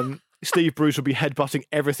 Steve Bruce would be headbutting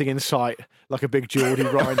everything in sight like a big Geordie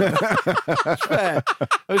rhino. It's fair.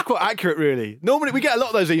 It was quite accurate, really. Normally, we get a lot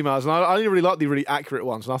of those emails, and I only really like the really accurate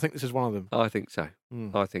ones, and I think this is one of them. I think so.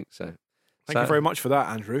 I think so. Thank you very much for that,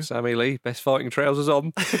 Andrew. Sammy Lee, best fighting trousers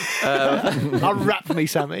on. Unwrap me,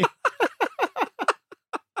 Sammy.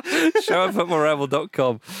 Show at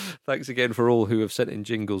footballramble.com. Thanks again for all who have sent in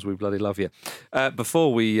jingles. We bloody love you.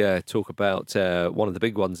 Before we talk about one of the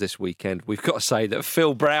big ones this weekend, we've got to say that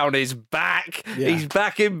Phil Brown is back. Yeah. He's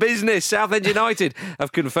back in business. Southend United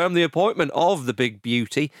have confirmed the appointment of the big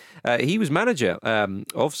beauty. He was manager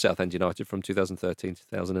of Southend United from 2013 to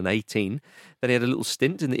 2018. Then he had a little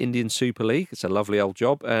stint in the Indian Super League. It's a lovely old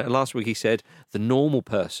job. And last week he said, the normal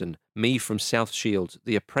person, me from South Shields,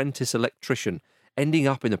 the apprentice electrician, ending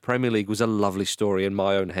up in the Premier League was a lovely story in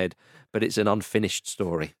my own head, but it's an unfinished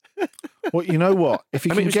story. Well, you know what? If he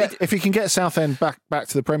can get Southend back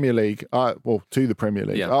to the Premier League, to the Premier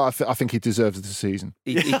League, Yeah. I think he deserves the season.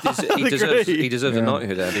 He deserves a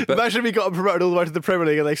knighthood, Andy. But Imagine if he got him promoted all the way to the Premier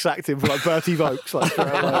League and they sacked him for like Bertie Vokes.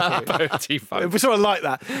 Bertie Vokes. It was someone like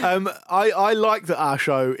that. I like that our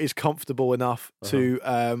show is comfortable enough to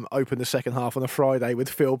open the second half on a Friday with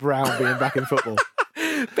Phil Brown being back in football.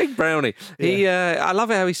 Big Brownie. I love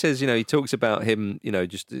how he says, he talks about him,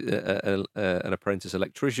 just an apprentice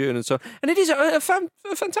electrician and so on. And it is a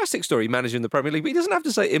fantastic story managing the Premier League, but he doesn't have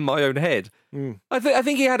to say in my own head. I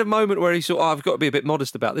think he had a moment where he thought, I've got to be a bit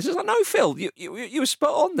modest about this. It's like, no, Phil, you were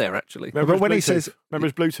spot on there, actually. Remember when he Bluetooth? says Remember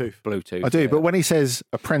his Bluetooth? Bluetooth. I do, but when he says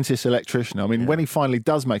apprentice electrician, I mean, when he finally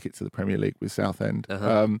does make it to the Premier League with Southend,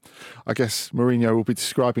 I guess Mourinho will be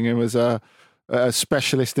describing him as a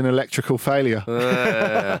specialist in electrical failure.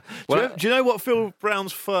 Do you know what Phil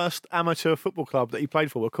Brown's first amateur football club that he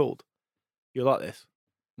played for were called? You'll like this.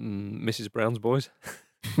 Mrs. Brown's Boys.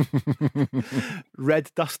 Red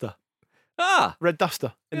Duster. Red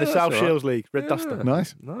Duster in the that's South all right. Shields League. Red Duster.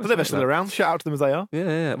 Nice. But they're still around. Shout out to them as they are.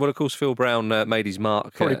 Yeah. Well, of course, Phil Brown made his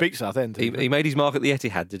mark. Probably beat Southend. He made his mark at the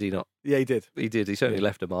Etihad, did he not? Yeah, he did. He did. He certainly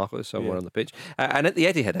left a mark somewhere on the pitch. And at the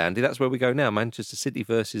Etihad, Andy, that's where we go now. Manchester City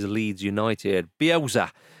versus Leeds United. Bielsa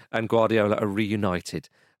and Guardiola are reunited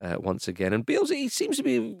once again. And Bielsa, he seems to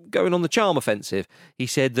be going on the charm offensive. He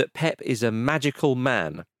said that Pep is a magical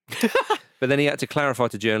man. But then he had to clarify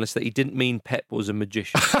to journalists that he didn't mean Pep was a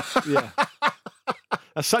magician. Yeah.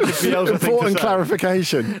 That's such a Bielsa thing to Important say.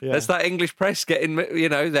 clarification. Yeah. That's that English press getting,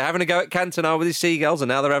 they're having a go at Cantona with his seagulls, and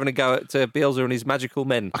now they're having a go at Bielsa and his magical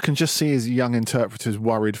men. I can just see his young interpreter's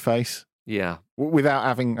worried face. Yeah. Without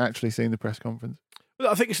having actually seen the press conference. Well,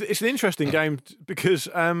 I think it's an interesting game because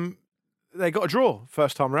they got a draw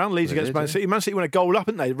first time around. Leeds against Man City. Man City went a goal up,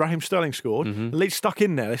 didn't they? Raheem Sterling scored. And Leeds stuck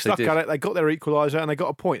in there. They stuck at it. They got their equaliser and they got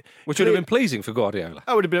a point. Which would have been pleasing for Guardiola.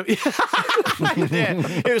 That would have been.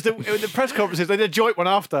 It was the press conferences. They did a joint one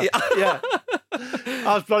after. Yeah.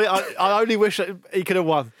 I was bloody. I only wish that he could have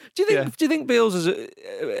won. Do you think Bielsa,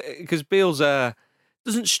 because Bielsa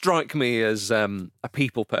doesn't strike me as a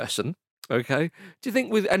people person. Okay. Do you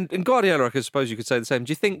think with and Guardiola, I suppose you could say the same.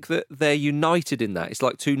 Do you think that they're united in that? It's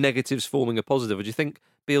like two negatives forming a positive. Or do you think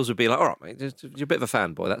Beals would be like, all right, mate, you're a bit of a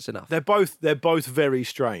fanboy. That's enough. They're both very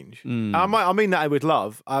strange. I mean that with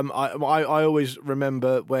love. I always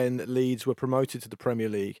remember when Leeds were promoted to the Premier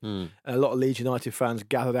League, and a lot of Leeds United fans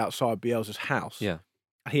gathered outside Bielsa's house. Yeah.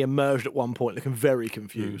 He emerged at one point looking very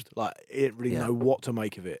confused. Like, he didn't really know what to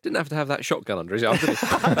make of it. Didn't have to have that shotgun under his arm, did he?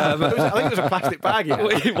 I think it was a plastic bag.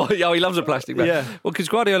 Well, he loves a plastic bag. Yeah. Well, because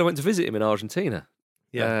Guardiola went to visit him in Argentina.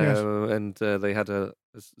 Yeah. And they had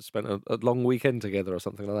spent a long weekend together or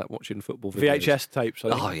something like that, watching football videos. VHS tapes.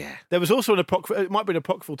 Oh, yeah. There was also it might be an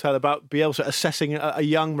apocryphal tale about Bielsa assessing a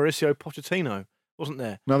young Mauricio Pochettino, wasn't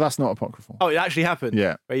there? No, that's not apocryphal. Oh, it actually happened?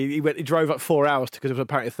 Yeah. He drove up 4 hours because it was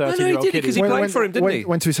apparently a 13-year-old kid. Because he played for him, didn't he?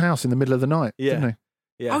 Went to his house in the middle of the night, didn't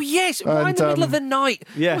he? Yeah. Oh, yes. Why in the middle of the night?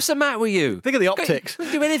 Yeah. What's the matter with you? Think of the optics.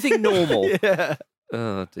 Couldn't do anything normal. Yeah.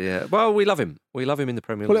 Oh, dear. Well, we love him. We love him in the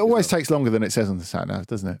Premier League. Well, it always takes longer than it says on the sat nav,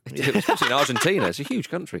 doesn't it? Especially in Argentina. It's a huge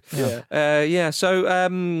country. Yeah. So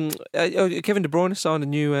Kevin De Bruyne signed a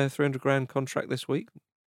new $300,000 contract this week.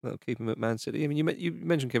 That'll keep him at Man City. I mean, you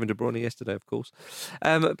mentioned Kevin De Bruyne yesterday, of course.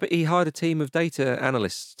 But he hired a team of data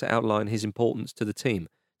analysts to outline his importance to the team.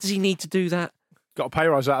 Does he need to do that? Got a pay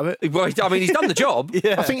rise out of it. Well, I mean, he's done the job.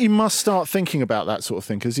 Yeah. I think he must start thinking about that sort of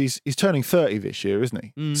thing because he's turning 30 this year,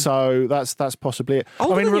 isn't he? So that's possibly it.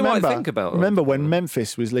 Older than you might think about. Remember when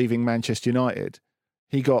Memphis was leaving Manchester United,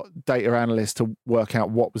 he got data analysts to work out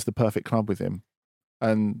what was the perfect club with him.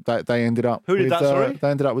 And they ended up Who did with, that, sorry? They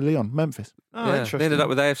ended up with Leon, Memphis. Oh, Yeah, interesting. they ended up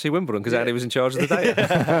with AFC Wimbledon because Andy was in charge of the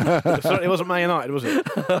data. Sorry, it wasn't Man United, was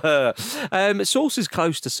it? Sources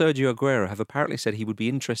close to Sergio Aguero have apparently said he would be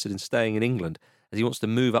interested in staying in England as he wants to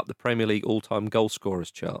move up the Premier League all-time goal scorers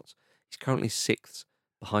charts. He's currently 6th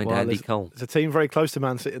behind Andy Cole. There's a team very close to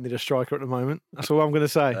Man City and they're a striker at the moment. That's all I'm going to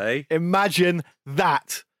say. Hey. Imagine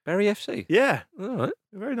that. Bury FC. Yeah. All right.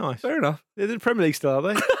 Very nice. Fair enough. They're in the Premier League still, are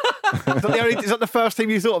they? Is that the first team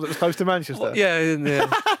you thought of that was close to Manchester? Yeah.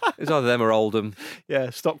 It's either them or Oldham.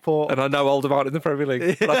 Yeah, Stockport. And I know Oldham aren't in the Premier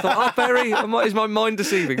League. But I thought, Bury, is my mind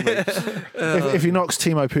deceiving me? If he knocks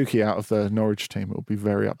Timo Pukki out of the Norwich team, it'll be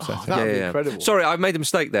very upsetting. That would be incredible. Sorry, I made a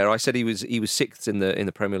mistake there. I said he was 6th in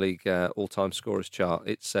the Premier League all-time scorers chart.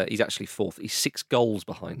 It's he's actually 4th. He's 6 goals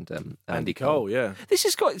behind Andy Cole. Yeah. This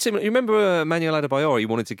is quite similar. You remember Manuel Adebayor? He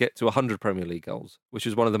wanted to get to 100 Premier League goals, which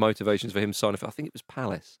was one of the motivations for him signing for, I think it was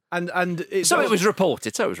Palace. And it was reported.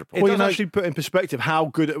 It does actually put in perspective how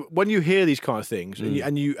good when you hear these kind of things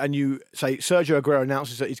and you say Sergio Aguero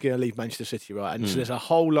announces that he's going to leave Manchester City, right? And so there's a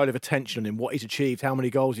whole load of attention on him, what he's achieved, how many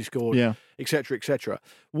goals he scored, etc., etc.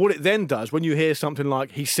 What it then does when you hear something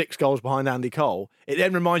like he's 6 goals behind Andy Cole, it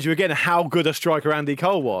then reminds you again how good a striker Andy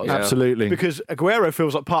Cole was. Yeah. Absolutely, because Aguero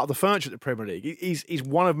feels like part of the furniture at the Premier League. He's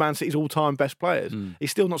one of Man City's all-time best players.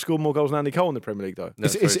 He's still not scored more goals than Andy Cole in the Premier League, though.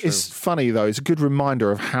 It's funny though. It's a good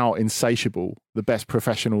reminder of how insatiable the best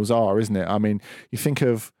professionals are, isn't it? I mean, I think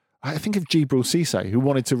of Djibril Cissé, who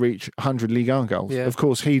wanted to reach 100 Ligue 1 goals. Yeah. Of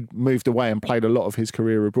course, he moved away and played a lot of his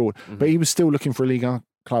career abroad, but he was still looking for a Ligue 1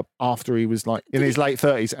 club after he was like in his late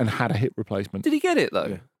 30s and had a hip replacement. Did he get it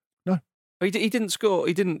though? No. He didn't score.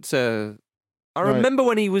 He didn't. I remember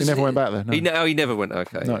when he was. He never went back there. No. He never went.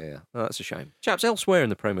 Okay, No. yeah. Oh, that's a shame. Chaps, elsewhere in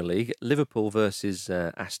the Premier League, Liverpool versus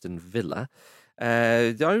Aston Villa.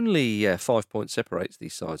 Only 5 points separates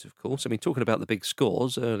these sides, of course. I mean, talking about the big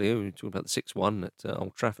scores earlier, we were talking about the 6-1 at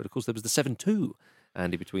Old Trafford. Of course, there was the 7-2,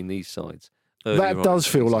 Andy, between these sides. That does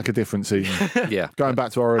feel like a different season. Yeah. Going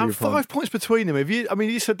back to our earlier And 5 points between them.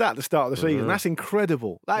 You said that at the start of the season. That's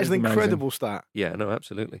incredible. That is an incredible stat. Yeah, no,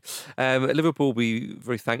 absolutely. Liverpool will be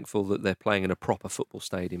very thankful that they're playing in a proper football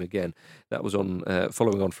stadium again. That was on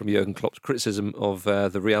following on from Jurgen Klopp's criticism of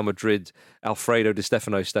the Real Madrid Alfredo Di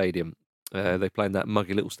Stefano Stadium. They play in that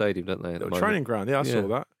muggy little stadium, don't they? Little training ground. Yeah, I saw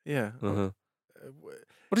that. Yeah.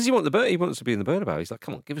 What does he want? He wants to be in the Bernabeu. He's like,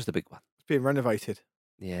 come on, give us the big one. It's being renovated.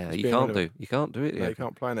 Yeah, you can't do it. No, you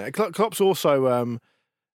can't play in it. Klopp's also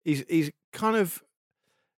he's kind of,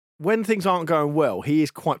 when things aren't going well, he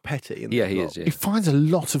is quite petty. Yeah, he is. Yeah. He finds a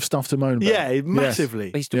lot of stuff to moan about. Yeah,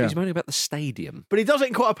 massively. He's moaning about the stadium, but he does it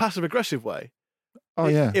in quite a passive aggressive way. Oh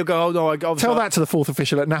yeah, he'll go. Oh no, I got. Tell that to the 4th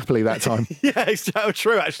official at Napoli that time. Yeah, it's so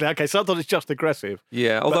true. Actually, okay. Sometimes it's just aggressive.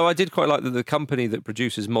 Yeah, although I did quite like that the company that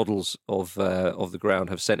produces models of the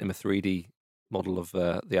ground have sent him a 3D model of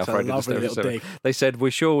the Alfredo Di Stefano. They said, we're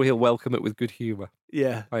sure he'll welcome it with good humour.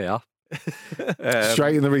 Yeah. Oh, yeah.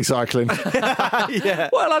 Straight in the recycling. Yeah.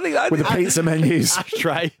 Well, I think that, with the pizza menus.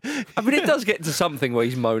 Ashtray. I mean, it does get to something where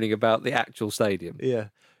he's moaning about the actual stadium. Yeah.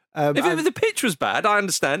 If the pitch was bad, I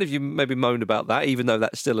understand if you maybe moaned about that, even though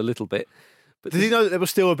that's still a little bit. But does he know that there would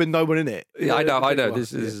still have been no one in it? Yeah, I know.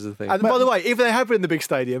 This is the thing. And by the way, if they had been in the big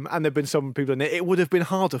stadium and there'd been some people in it would have been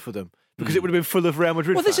harder for them because it would have been full of Real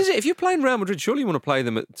Madrid Well, fans. this is it. If you're playing Real Madrid, surely you want to play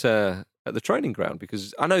them at the training ground,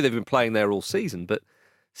 because I know they've been playing there all season, but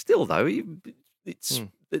still, though,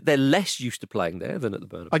 they're less used to playing there than at the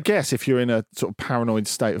Bernabeu. I guess if you're in a sort of paranoid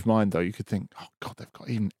state of mind, though, you could think, oh, God, they've got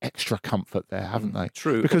even extra comfort there, haven't they?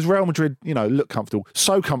 True. Because Real Madrid, look comfortable.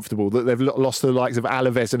 So comfortable that they've lost the likes of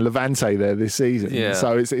Alaves and Levante there this season. Yeah.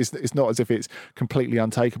 So it's not as if it's completely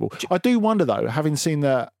untakeable. I do wonder, though, having seen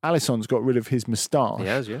that Alisson's got rid of his moustache, He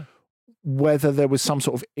has, yeah. whether there was some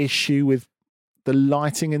sort of issue with the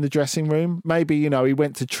lighting in the dressing room. Maybe, he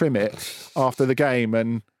went to trim it after the game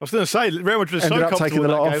and... I was going to say, Real Madrid is so ended up taking comfortable in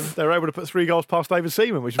the that lot game, off. they were able to put 3 goals past David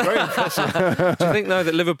Seaman, which is very impressive. Do you think, though,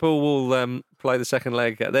 that Liverpool will play the second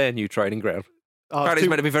leg at their new training ground? Apparently it's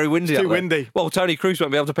meant to be very windy. It's too up there. windy. Well, Tony Cruz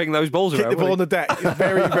won't be able to ping those balls Kick around. the ball will on the deck. It's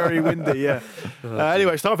very, very windy, yeah.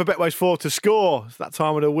 Anyway, it's time for Betway's 4 to score. It's that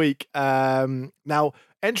time of the week. Now,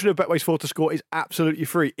 entering Betway's 4 to score is absolutely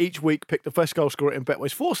free. Each week, pick the first goal scorer in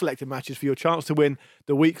Betway's 4 selected matches for your chance to win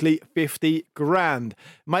the weekly 50 grand.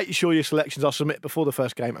 Make sure your selections are submitted before the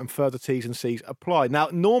first game and further T's and C's apply. Now,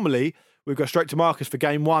 normally, we'd go straight to Marcus for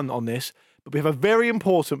game 1 on this, but we have a very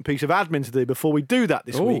important piece of admin to do before we do that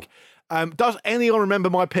this week. Does anyone remember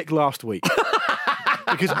my pick last week?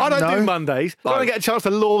 Because I don't do Mondays. I don't get a chance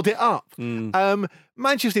to lord it up.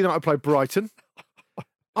 Manchester United played Brighton.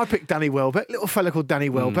 I picked Danny Welbeck, little fella called Danny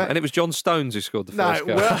Welbeck. And it was John Stones who scored the first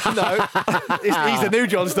goal. He's the new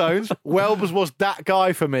John Stones. Welbers was that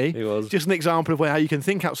guy for me. He was. Just an example of how you can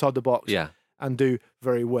think outside the box and do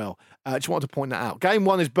very well. Just wanted to point that out. Game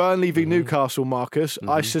 1 is Burnley v Newcastle, Marcus.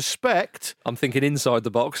 I suspect... I'm thinking inside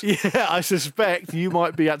the box. Yeah, I suspect you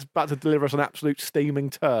might be about to deliver us an absolute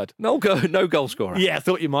steaming turd. No goal scorer. Yeah, I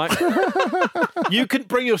thought you might. You couldn't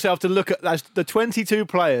bring yourself to look at the 22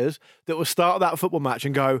 players that will start that football match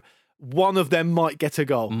and go, one of them might get a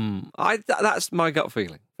goal. That's my gut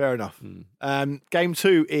feeling. Fair enough. Game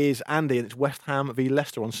 2 is Andy, and it's West Ham v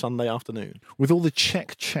Leicester on Sunday afternoon. With all the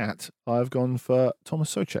Czech chat, I've gone for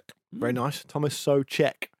Thomas Souček. Very nice. Thomas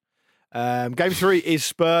Souček. Game 3 is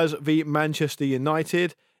Spurs v Manchester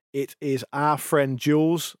United. It is our friend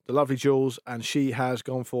Jules, the lovely Jules, and she has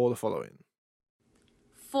gone for the following.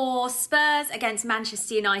 For Spurs against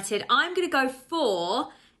Manchester United, I'm going to go for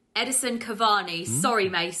Edison Cavani. Sorry,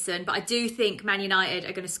 Mason, but I do think Man United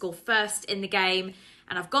are going to score first in the game.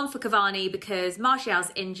 And I've gone for Cavani because Martial's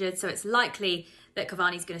injured, so it's likely that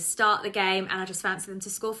Cavani's going to start the game, and I just fancy them to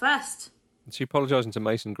score first. Is she apologising to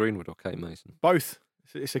Mason Greenwood or Kate Mason? Both.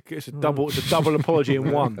 It's a double apology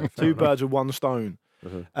in one. 2 birds with 1 stone.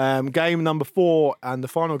 Game number 4 and the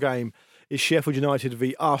final game is Sheffield United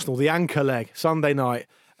v Arsenal, the anchor leg, Sunday night.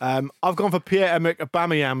 I've gone for Pierre-Emerick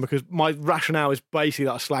Aubameyang because my rationale is basically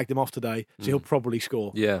that I slagged him off today, so he'll probably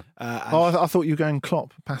score. Yeah. I thought you were going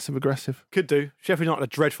Klopp, passive-aggressive. Could do. Sheffield United are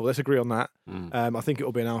dreadful. Let's agree on that. I think it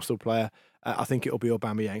will be an Arsenal player. I think it will be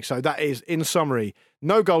Aubameyang. So that is, in summary,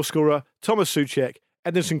 no goal scorer, Thomas Souček,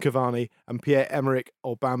 Edinson Cavani and Pierre-Emerick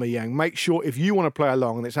Aubameyang. Make sure if you want to play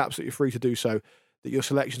along, and it's absolutely free to do so, that your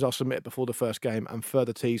selections are submitted before the first game and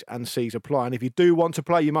further T's and C's apply. And if you do want to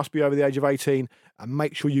play, you must be over the age of 18 and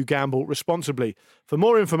make sure you gamble responsibly. For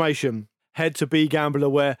more information, head to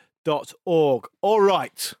begambleaware.org. All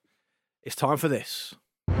right, it's time for this.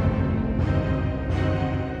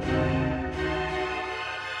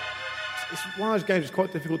 It's one of those games that's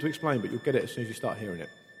quite difficult to explain, but you'll get it as soon as you start hearing it.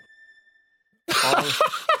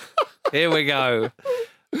 Here we go.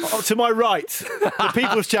 To my right, the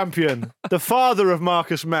people's champion, the father of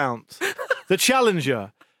Marcus Mount, the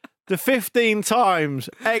challenger, the 15 times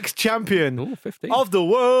ex-champion of the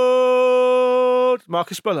world,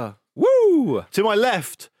 Marcus Speller. Woo! To my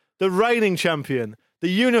left, the reigning champion, the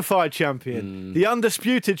unified champion, the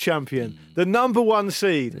undisputed champion, the number 1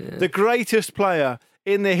 seed, the greatest player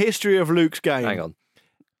in the history of Luke's game. Hang on.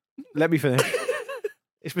 Let me finish.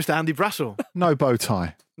 It's Mr. Andy Brassel. No bow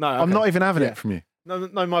tie. No, okay. I'm not even having it from you.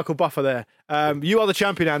 No Michael Buffer there. You are the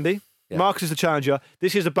champion, Andy. Yeah. Marcus is the challenger.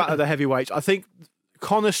 This is the battle of the heavyweights. I think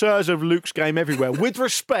connoisseurs of Luke's game everywhere, with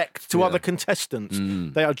respect to other contestants,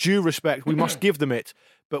 they are due respect. We must give them it.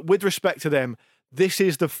 But with respect to them, this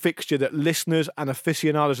is the fixture that listeners and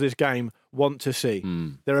aficionados of this game want to see.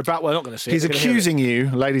 They're about, well, they're not going to see He's it. accusing you,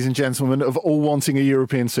 ladies and gentlemen, of all wanting a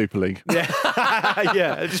European Super League. Yeah.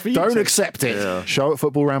 Yeah. Just for you Don't to accept it. Yeah. Show at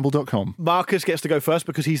footballramble.com. Marcus gets to go first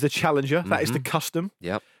because he's the challenger. That is the custom.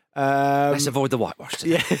 Yep. Let's avoid the whitewash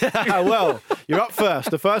today. Yeah. Well, you're up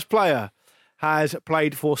first. The first player has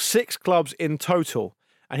played for 6 clubs in total,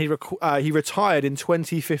 and he retired in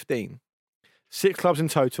 2015. 6 clubs in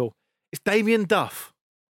total. It's Damien Duff.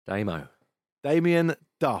 Damien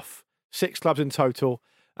Duff. 6 clubs in total.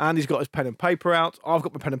 Andy's got his pen and paper out. I've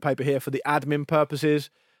got my pen and paper here for the admin purposes.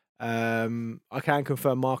 I can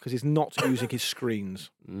confirm Marcus is not using his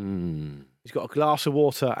screens. He's got a glass of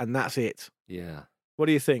water and that's it. Yeah. What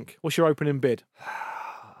do you think? What's your opening bid?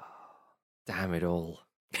 Damn it all.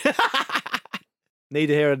 Need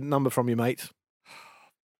to hear a number from you, mate.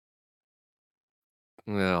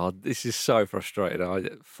 Oh, this is so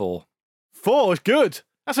frustrating. 4. 4 is good.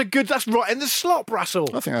 That's right in the slot, Russell.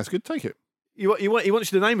 I think that's good. Take it. He wants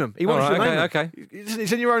you to name him. He wants you to name him. Okay.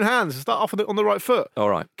 It's in your own hands. Start off on the right foot. All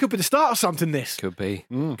right. Could be the start of something, this. Could be.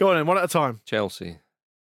 Go on then, one at a time. Chelsea.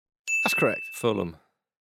 That's correct. Fulham.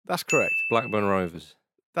 That's correct. Blackburn Rovers.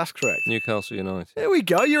 That's correct. Newcastle United. There we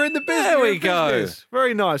go. You're in the business. There we go.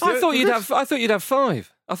 Very nice. I thought you'd have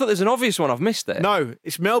 5. I thought there's an obvious one I've missed there. No,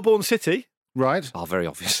 it's Melbourne City. Right. Oh, very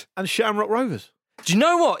obvious. And Shamrock Rovers. Do you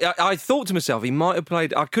know what? I thought to myself, he might have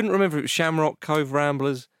played. I couldn't remember if it was Shamrock, Cove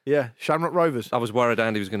Ramblers. Yeah, Shamrock Rovers. I was worried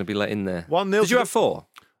Andy was going to be let in there. 1-0. Did you have 4?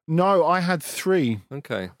 No, I had 3.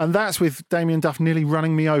 Okay. And that's with Damien Duff nearly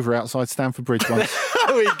running me over outside Stamford Bridge once.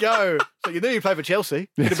 There we go. So you knew you played for Chelsea.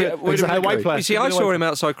 Would have been an away player. You see, I saw him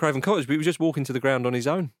outside Craven Cottage, but he was just walking to the ground on his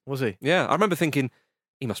own. Was he? Yeah. I remember thinking,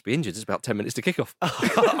 he must be injured. It's about 10 minutes to kick off.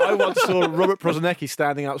 I once saw Robert Prozinecki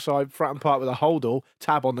standing outside Fratton Park with a holdall,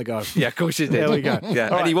 tab on the go. Yeah, of course he did. There we go. Yeah,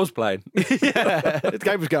 All and he was playing. Yeah, the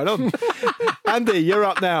game was going on. Andy, you're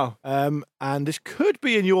up now. And this could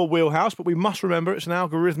be in your wheelhouse, but we must remember it's an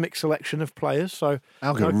algorithmic selection of players. So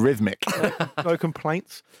Algorithmic. No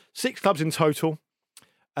complaints. 6 clubs in total.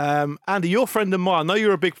 Andy, your friend of mine, I know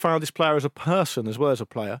you're a big fan of this player as a person as well as a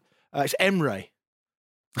player. It's Emre.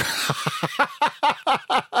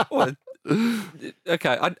 What?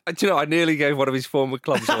 Okay, I nearly gave one of his former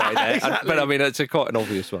clubs away there, Exactly. but I mean, it's quite an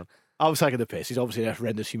obvious one. I was taking the piss. He's obviously a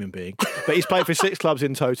horrendous human being. But he's played for 6 clubs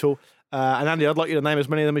in total. And Andy, I'd like you to name as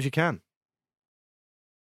many of them as you can.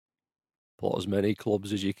 Put as many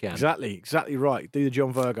clubs as you can. Exactly right. Do the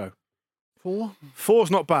John Virgo. 4? 4's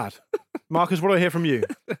not bad. Marcus, what do I hear from you?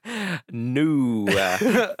 No.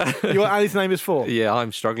 You want Andy to name his 4? Yeah,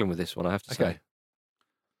 I'm struggling with this one, I have to say.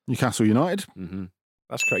 Newcastle United. Mm-hmm.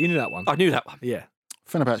 That's correct. You knew that one. I knew that one. Yeah.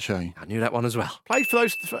 Fenerbahce. I knew that one as well. Played for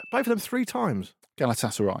them 3 times.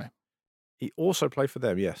 Galatasaray. He also played for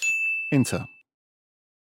them, yes. Inter.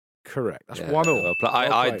 Correct. That's Yeah,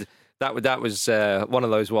 1-1. well, that was one of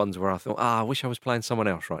those ones where I thought, I wish I was playing someone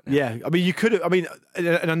else right now. Yeah, I mean, you could have. I mean, in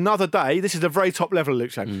another day, this is the very top level of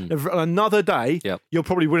Luke's game. On another day, you're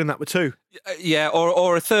probably winning that with 2. Yeah,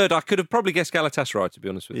 or a third. I could have probably guessed Galatasaray, to be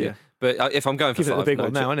honest with you. But if I'm going for Give it 5, the big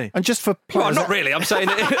one now, isn't he? And just for players, well, not really. I'm saying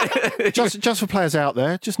it. just for players out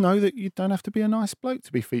there, just know that you don't have to be a nice bloke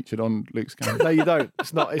to be featured on Luke's game. No, you don't.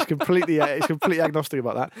 It's not. It's completely agnostic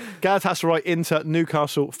about that. Galatasaray, Inter,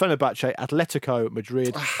 Newcastle, Fenerbahce, Atletico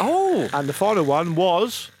Madrid. Oh, and the final one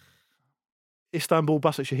was Istanbul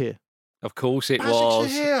Başakşehir. Of course it was.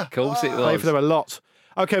 Başakşehir. Of course it was. Played for them a lot.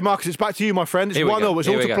 Okay, Marcus, it's back to you, my friend. It's 1-0. It's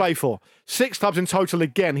all to play for. 6 clubs in total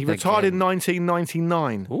again. He retired in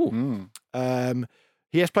 1999. Ooh.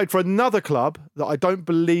 He has played for another club that I don't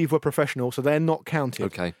believe were professional, so they're not counted.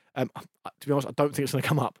 Okay. To be honest, I don't think it's going to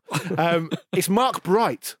come up. It's Mark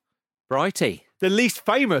Bright. Brighty. The least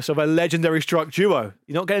famous of a legendary strike duo.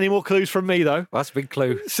 You're not getting any more clues from me, though. Well, that's a big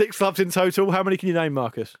clue. 6 clubs in total. How many can you name,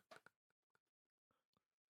 Marcus?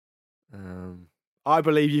 I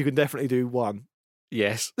believe you can definitely do 1.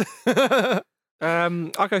 Yes.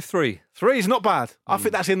 I'll go 3. 3 is not bad. I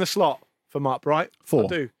think that's in the slot for Mark Bright. 4. I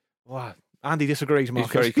do. Wow. Andy disagrees, Marcus.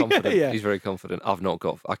 He's very confident. Yeah. He's very confident.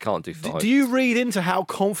 I can't do 5. Do you read into how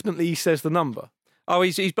confidently he says the number? Oh,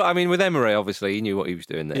 but I mean, with Emery, obviously, he knew what he was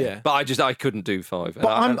doing there. Yeah. But I couldn't do 5.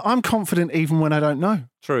 But I'm confident even when I don't know.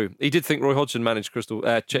 True. He did think Roy Hodgson managed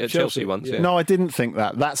Chelsea once. Yeah. No, I didn't think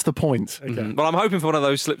that. That's the point. Okay. Mm-hmm. Well, I'm hoping for one of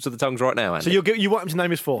those slips of the tongues right now, Andy. So you want him to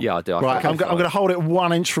name his 4? Yeah, I do. Right, I'm going to hold it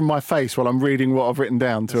 1 inch from my face while I'm reading what I've written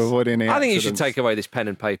down to avoid any I think you accidents. should take away this pen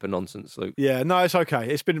and paper nonsense, Luke. Yeah, no, it's okay.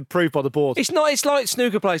 It's been approved by the board. It's not. It's like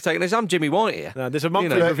snooker players taking this. I'm Jimmy White here. No, there's a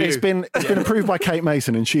monthly review. It's been approved by Kate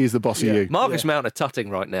Mason, and she is the boss of you. Marcus Mount are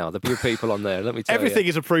tutting right now. The good people on there. Let me tell Everything you.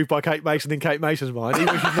 is approved by Kate Mason in Kate Mason's mind.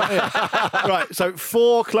 Even if she's not here. Right, so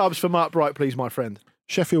 4 clubs for Mark Bright, please, my friend.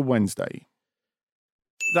 Sheffield Wednesday.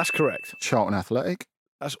 That's correct. Charlton Athletic.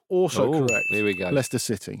 That's also correct. Here we go. Leicester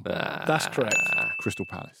City. That's correct. Crystal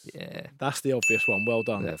Palace. Yeah. That's the obvious one. Well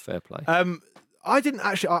done. Yeah, fair play. I didn't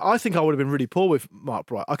actually. I think I would have been really poor with Mark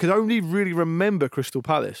Bright. I could only really remember Crystal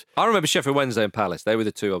Palace. I remember Sheffield Wednesday and Palace. They were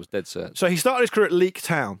the 2 I was dead certain. So he started his career at Leek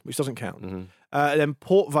Town, which doesn't count. Mm-hmm. Then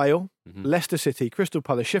Port Vale, Leicester City, Crystal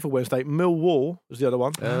Palace, Sheffield Wednesday, Millwall was the other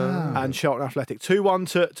one, and Charlton Athletic.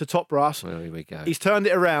 2-1 to Top Brass. Well, here we go. He's turned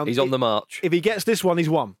it around. He's on the march. If he gets this one, he's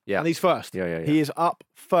won. Yeah. And he's first. Yeah. He is up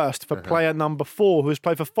first for player number 4, who has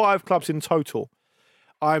played for 5 clubs in total.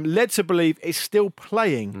 I'm led to believe is still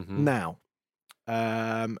playing now.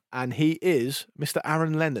 And he is Mr.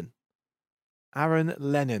 Aaron Lennon. Aaron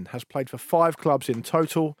Lennon has played for 5 clubs in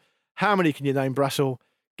total. How many can you name, Brassel?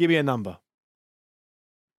 Give me a number.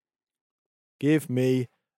 Give me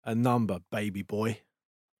a number, baby boy.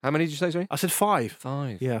 How many did you say, sorry? I said 5.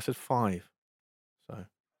 5. Yeah, I said 5. So,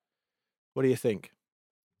 what do you think?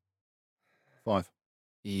 5.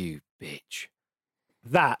 You bitch.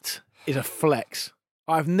 That is a flex.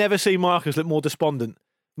 I've never seen Marcus look more despondent.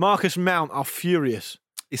 Marcus Mount are furious.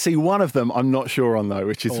 You see, one of them I'm not sure on, though,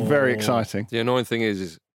 which is very exciting. The annoying thing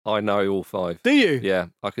is I know all 5. Do you? Yeah,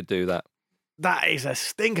 I could do that. That is a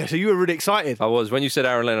stinker. So you were really excited. I was. When you said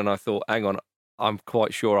Aaron Lennon, I thought, hang on, I'm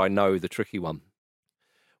quite sure I know the tricky one.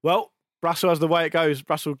 Well, Brassel has the way it goes.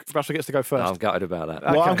 Brassel gets to go first. I'm gutted about that.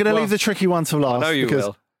 Well, I'm going to leave the tricky one to last. I know you because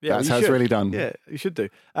will. Yeah, that's you how it's should. really done. Yeah, you should do.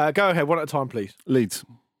 Go ahead, one at a time, please. Leeds.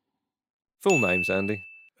 Full names, Andy.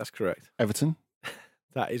 That's correct. Everton.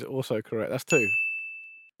 That is also correct. That's 2.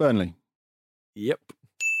 Burnley. Yep.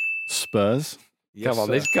 Spurs. Yes, come on,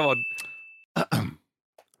 sir. Liz, come on.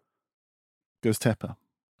 Göztepe.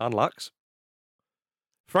 Unlux.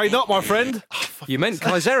 Afraid not, my friend. You meant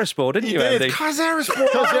Kayserispor, didn't you, Andy? Kayserispor.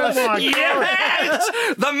 Oh, my God. Yes!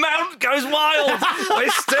 The Mount goes wild. We're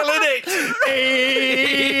still in it.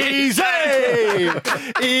 Easy!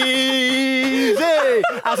 Easy!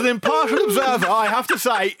 As an impartial observer, I have to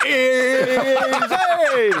say,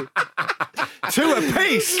 easy! 2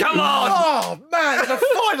 apiece. Come on. Oh, man, the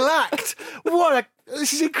final act.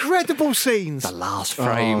 This is incredible scenes. The last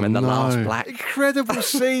frame and the last black. Incredible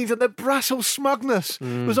scenes, and the Brassel smugness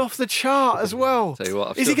was off the chart as well. Tell you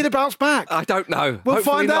what, is he going to bounce back? I don't know. We'll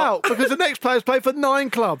Hopefully find not. out, because the next player's played for 9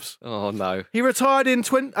 clubs. Oh, no. He retired in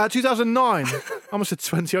 2009. I almost said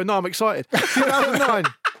 2009. I'm excited. 2009.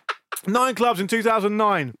 9 clubs in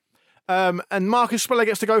 2009. And Marcus Speller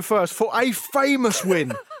gets to go first for a famous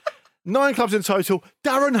win. 9 clubs in total.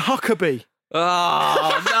 Darren Huckabee.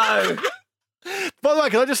 Oh, no. By the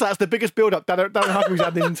way, can I just say that's the biggest build-up Darren Huckabee's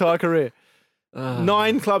had in his entire career.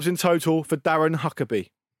 9 clubs in total for Darren Huckabee.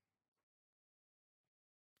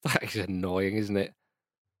 That is annoying, isn't it?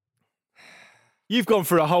 You've gone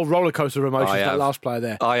through a whole roller coaster of emotions, that last player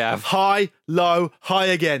there. I have. High, low, high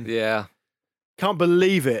again. Yeah. Can't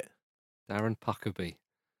believe it. Darren Huckabee.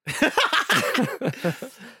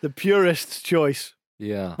 The purist's choice.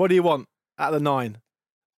 Yeah. What do you want out of the 9?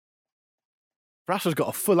 Brassel's got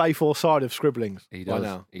a full A4 side of scribblings. He by does.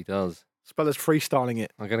 now. He does. Speller's freestyling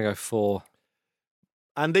it. I'm going to go 4.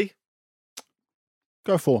 Andy?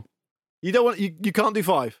 Go 4. You don't want. You can't do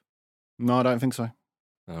 5? No, I don't think so.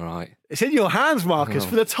 All right. It's in your hands, Marcus,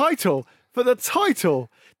 for the title. For the title.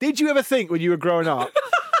 Did you ever think when you were growing up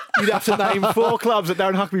you'd have to name 4 clubs that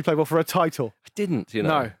Darren Huckabee played for a title? I didn't, you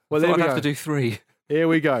know. No. Well, I there thought we I'd go. have to do 3. Here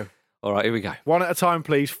we go. All right, here we go. 1 at a time,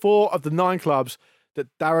 please. 4 of the 9 clubs that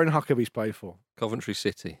Darren Huckabee's played for. Coventry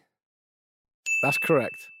City. That's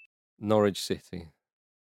correct. Norwich City.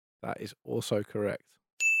 That is also correct.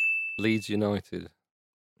 Leeds United.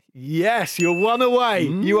 Yes, you're 1 away.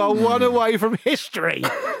 You are 1 away from history.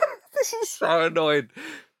 This is so annoying.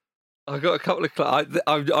 I've got a couple of clubs.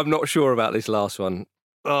 I'm not sure about this last one.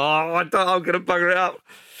 Oh, I'm going to bugger it up.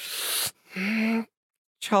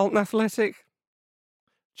 Charlton Athletic.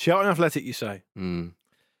 Charlton Athletic, you say? Mm.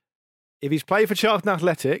 If he's played for Charlton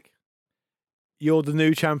Athletic, you're the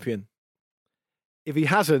new champion. If he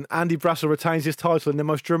hasn't, Andy Brassel retains his title in the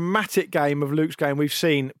most dramatic game of Luke's game we've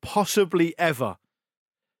seen, possibly ever.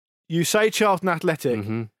 You say Charlton Athletic.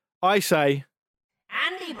 Mm-hmm. I say...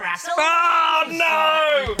 Andy Brassel. Oh,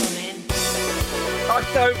 no! I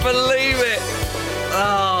don't believe it.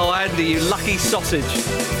 Oh, Andy, you lucky sausage.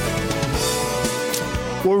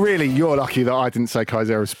 Well, really, you're lucky that I didn't say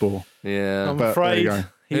Kayserispor. Yeah. I'm But there you afraid go.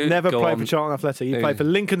 he never Go played on. for Charlton Athletic. He Who? played for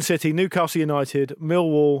Lincoln City, Newcastle United,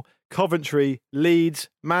 Millwall, Coventry, Leeds,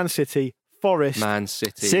 Man City, Forest. Man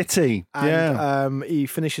City. City. Yeah. And he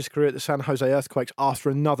finished his career at the San Jose Earthquakes after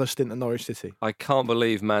another stint at Norwich City. I can't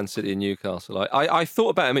believe Man City and Newcastle. I thought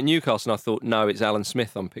about him at Newcastle and I thought, no, it's Alan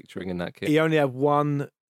Smith I'm picturing in that kit. He only had 1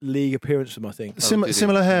 league appearance for him, I think. did he?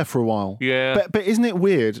 Similar hair for a while. Yeah. But isn't it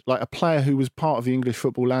weird, like a player who was part of the English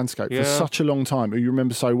football landscape Yeah. for such a long time, who you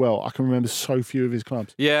remember so well, I can remember so few of his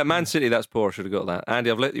clubs. Yeah, Man City, that's poor. I should have got that. Andy,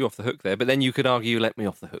 I've let you off the hook there, but then you could argue you let me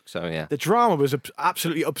off the hook, so yeah. The drama was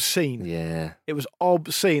absolutely obscene. Yeah. It was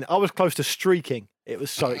obscene. I was close to streaking. It was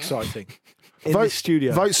so exciting. in this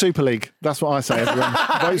studio. Vote Super League. That's what I say, everyone.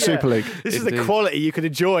 Vote Super League. This is the quality you could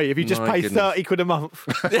enjoy if you just pay 30 quid a month.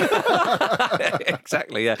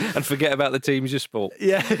 Exactly, yeah. And forget about the teams you sport.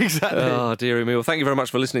 Yeah, exactly. Oh, dearie me. Well, thank you very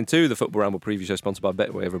much for listening to the Football Ramble preview show sponsored by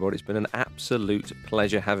Betway, everybody. It's been an absolute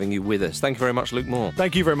pleasure having you with us. Thank you very much, Luke Moore.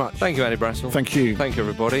 Thank you very much. Thank you, Andy Brassel. Thank you. Thank you,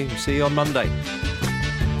 everybody. We'll see you on Monday.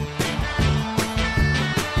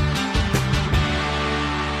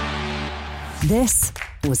 This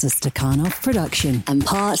was a Stakhanov production and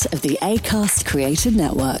part of the Acast Creative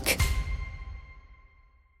Network.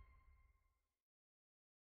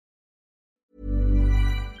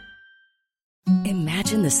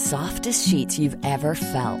 Imagine the softest sheets you've ever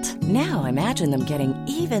felt. Now imagine them getting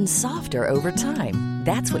even softer over time.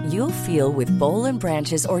 That's what you'll feel with Boll &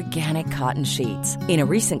 Branch's organic cotton sheets. In a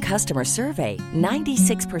recent customer survey,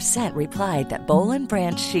 96% replied that Boll &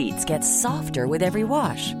 Branch sheets get softer with every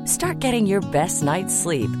wash. Start getting your best night's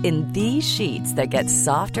sleep in these sheets that get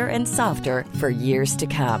softer and softer for years to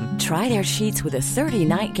come. Try their sheets with a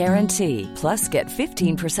 30-night guarantee. Plus, get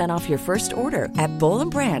 15% off your first order at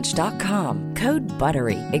bollandbranch.com. Code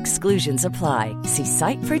BUTTERY. Exclusions apply. See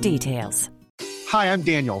site for details. Hi, I'm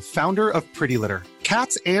Daniel, founder of Pretty Litter.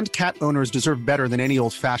 Cats and cat owners deserve better than any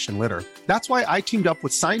old-fashioned litter. That's why I teamed up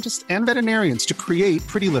with scientists and veterinarians to create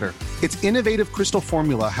Pretty Litter. Its innovative crystal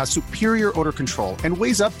formula has superior odor control and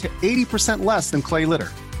weighs up to 80% less than clay litter.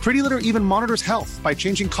 Pretty Litter even monitors health by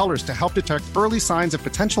changing colors to help detect early signs of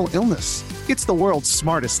potential illness. It's the world's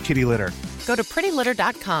smartest kitty litter. Go to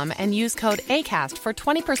prettylitter.com and use code ACAST for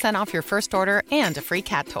 20% off your first order and a free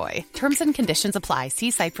cat toy. Terms and conditions apply.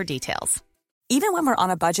 See site for details. Even when we're on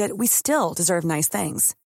a budget, we still deserve nice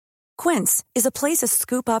things. Quince is a place to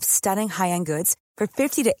scoop up stunning high-end goods for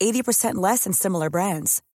 50 to 80% less than similar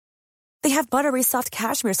brands. They have buttery soft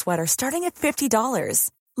cashmere sweaters starting at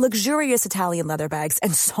 $50, luxurious Italian leather bags,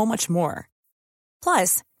 and so much more.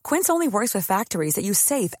 Plus, Quince only works with factories that use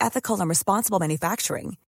safe, ethical, and responsible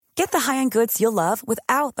manufacturing. Get the high-end goods you'll love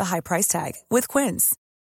without the high price tag with Quince.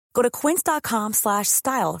 Go to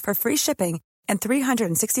quince.com/style for free shipping and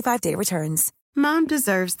 365-day returns. Mom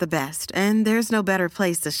deserves the best, and there's no better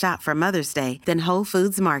place to shop for Mother's Day than Whole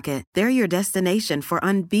Foods Market. They're your destination for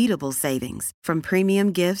unbeatable savings, from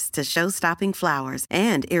premium gifts to show-stopping flowers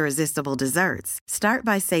and irresistible desserts. Start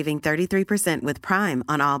by saving 33% with Prime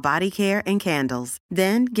on all body care and candles.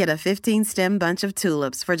 Then get a 15-stem bunch of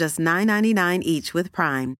tulips for just $9.99 each with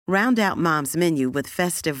Prime. Round out Mom's menu with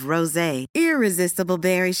festive rosé, irresistible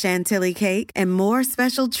berry chantilly cake, and more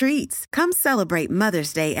special treats. Come celebrate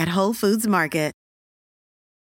Mother's Day at Whole Foods Market.